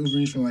shit, Cool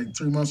Breeze, from like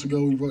 3 months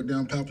ago? We wrote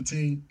down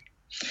Palpatine.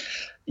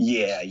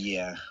 Yeah.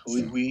 It's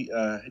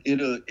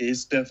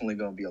definitely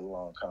gonna be a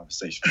long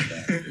conversation for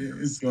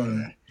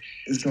that.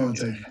 it's gonna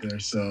take it there.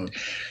 So,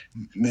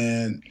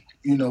 man,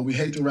 we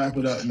hate to wrap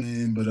it up,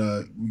 man, but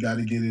we got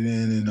to get it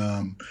in,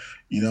 and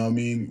you know what I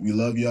mean. We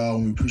love y'all,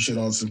 and we appreciate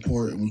all the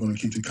support, and we're gonna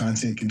keep the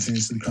content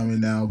continuously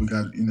coming. Now we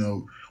got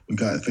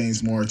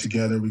things more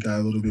together. We got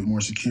a little bit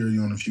more security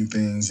on a few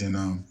things, and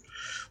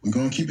we're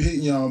gonna keep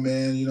hitting y'all,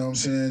 man. You know what I'm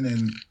saying?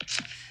 And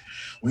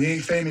we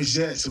ain't famous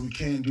yet, so we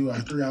can't do our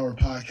 3-hour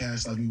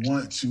podcast like we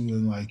want to,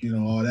 and like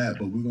all that.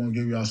 But we're gonna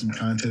give y'all some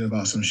content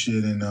about some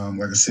shit. And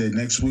like I said,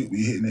 next week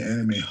we hitting the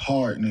anime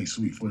hard next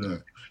week for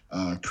the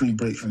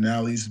pre-break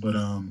finales. But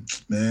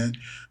man,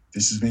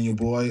 this has been your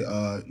boy.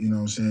 You know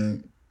what I'm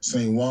saying,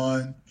 Saint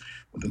Juan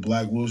with the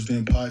Blk Wolves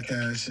Den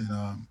Podcast, and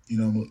I'm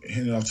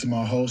handing it off to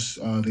my hosts.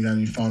 They got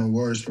any final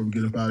words before we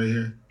get up out of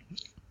here?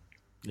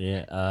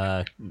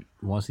 Yeah.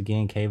 Once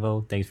again,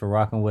 Kavo, thanks for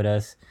rocking with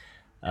us.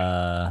 You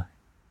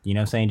know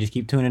what I'm saying? Just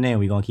keep tuning in.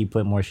 We're going to keep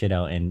putting more shit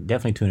out. And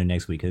definitely tune in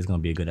next week because it's going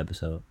to be a good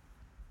episode.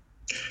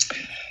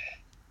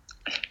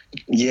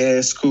 Yeah,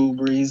 it's Cool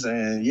Breeze.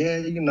 And yeah,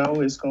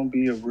 it's going to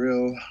be a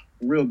real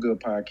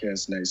good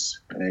podcast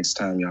next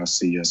time y'all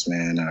see us,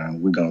 man.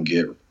 We're going to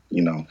get,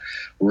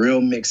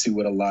 real mixy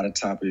with a lot of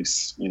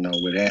topics,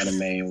 with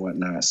anime and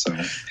whatnot. So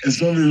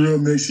it's gonna be real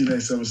mixy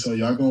next episode.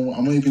 I'm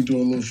gonna even do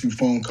a little few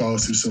phone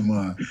calls to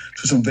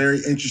some very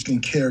interesting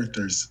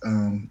characters.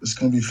 It's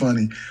gonna be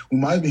funny. We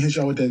might even hit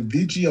y'all with that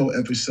VGO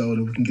episode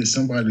if we can get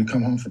somebody to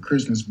come home for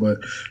Christmas, but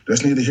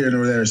that's neither here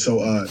nor there. So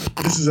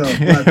this is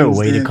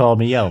way to call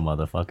me out,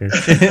 motherfucker.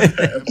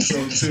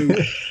 Episode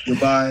 2.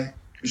 Goodbye.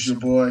 It's your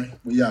boy.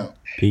 We out.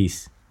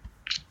 Peace.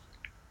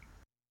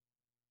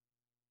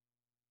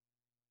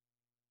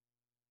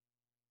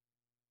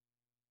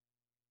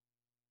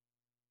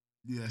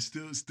 Yeah,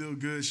 still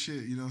good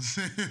shit, you know what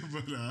I'm saying?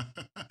 But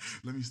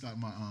let me stop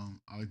my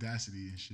audacity and shit.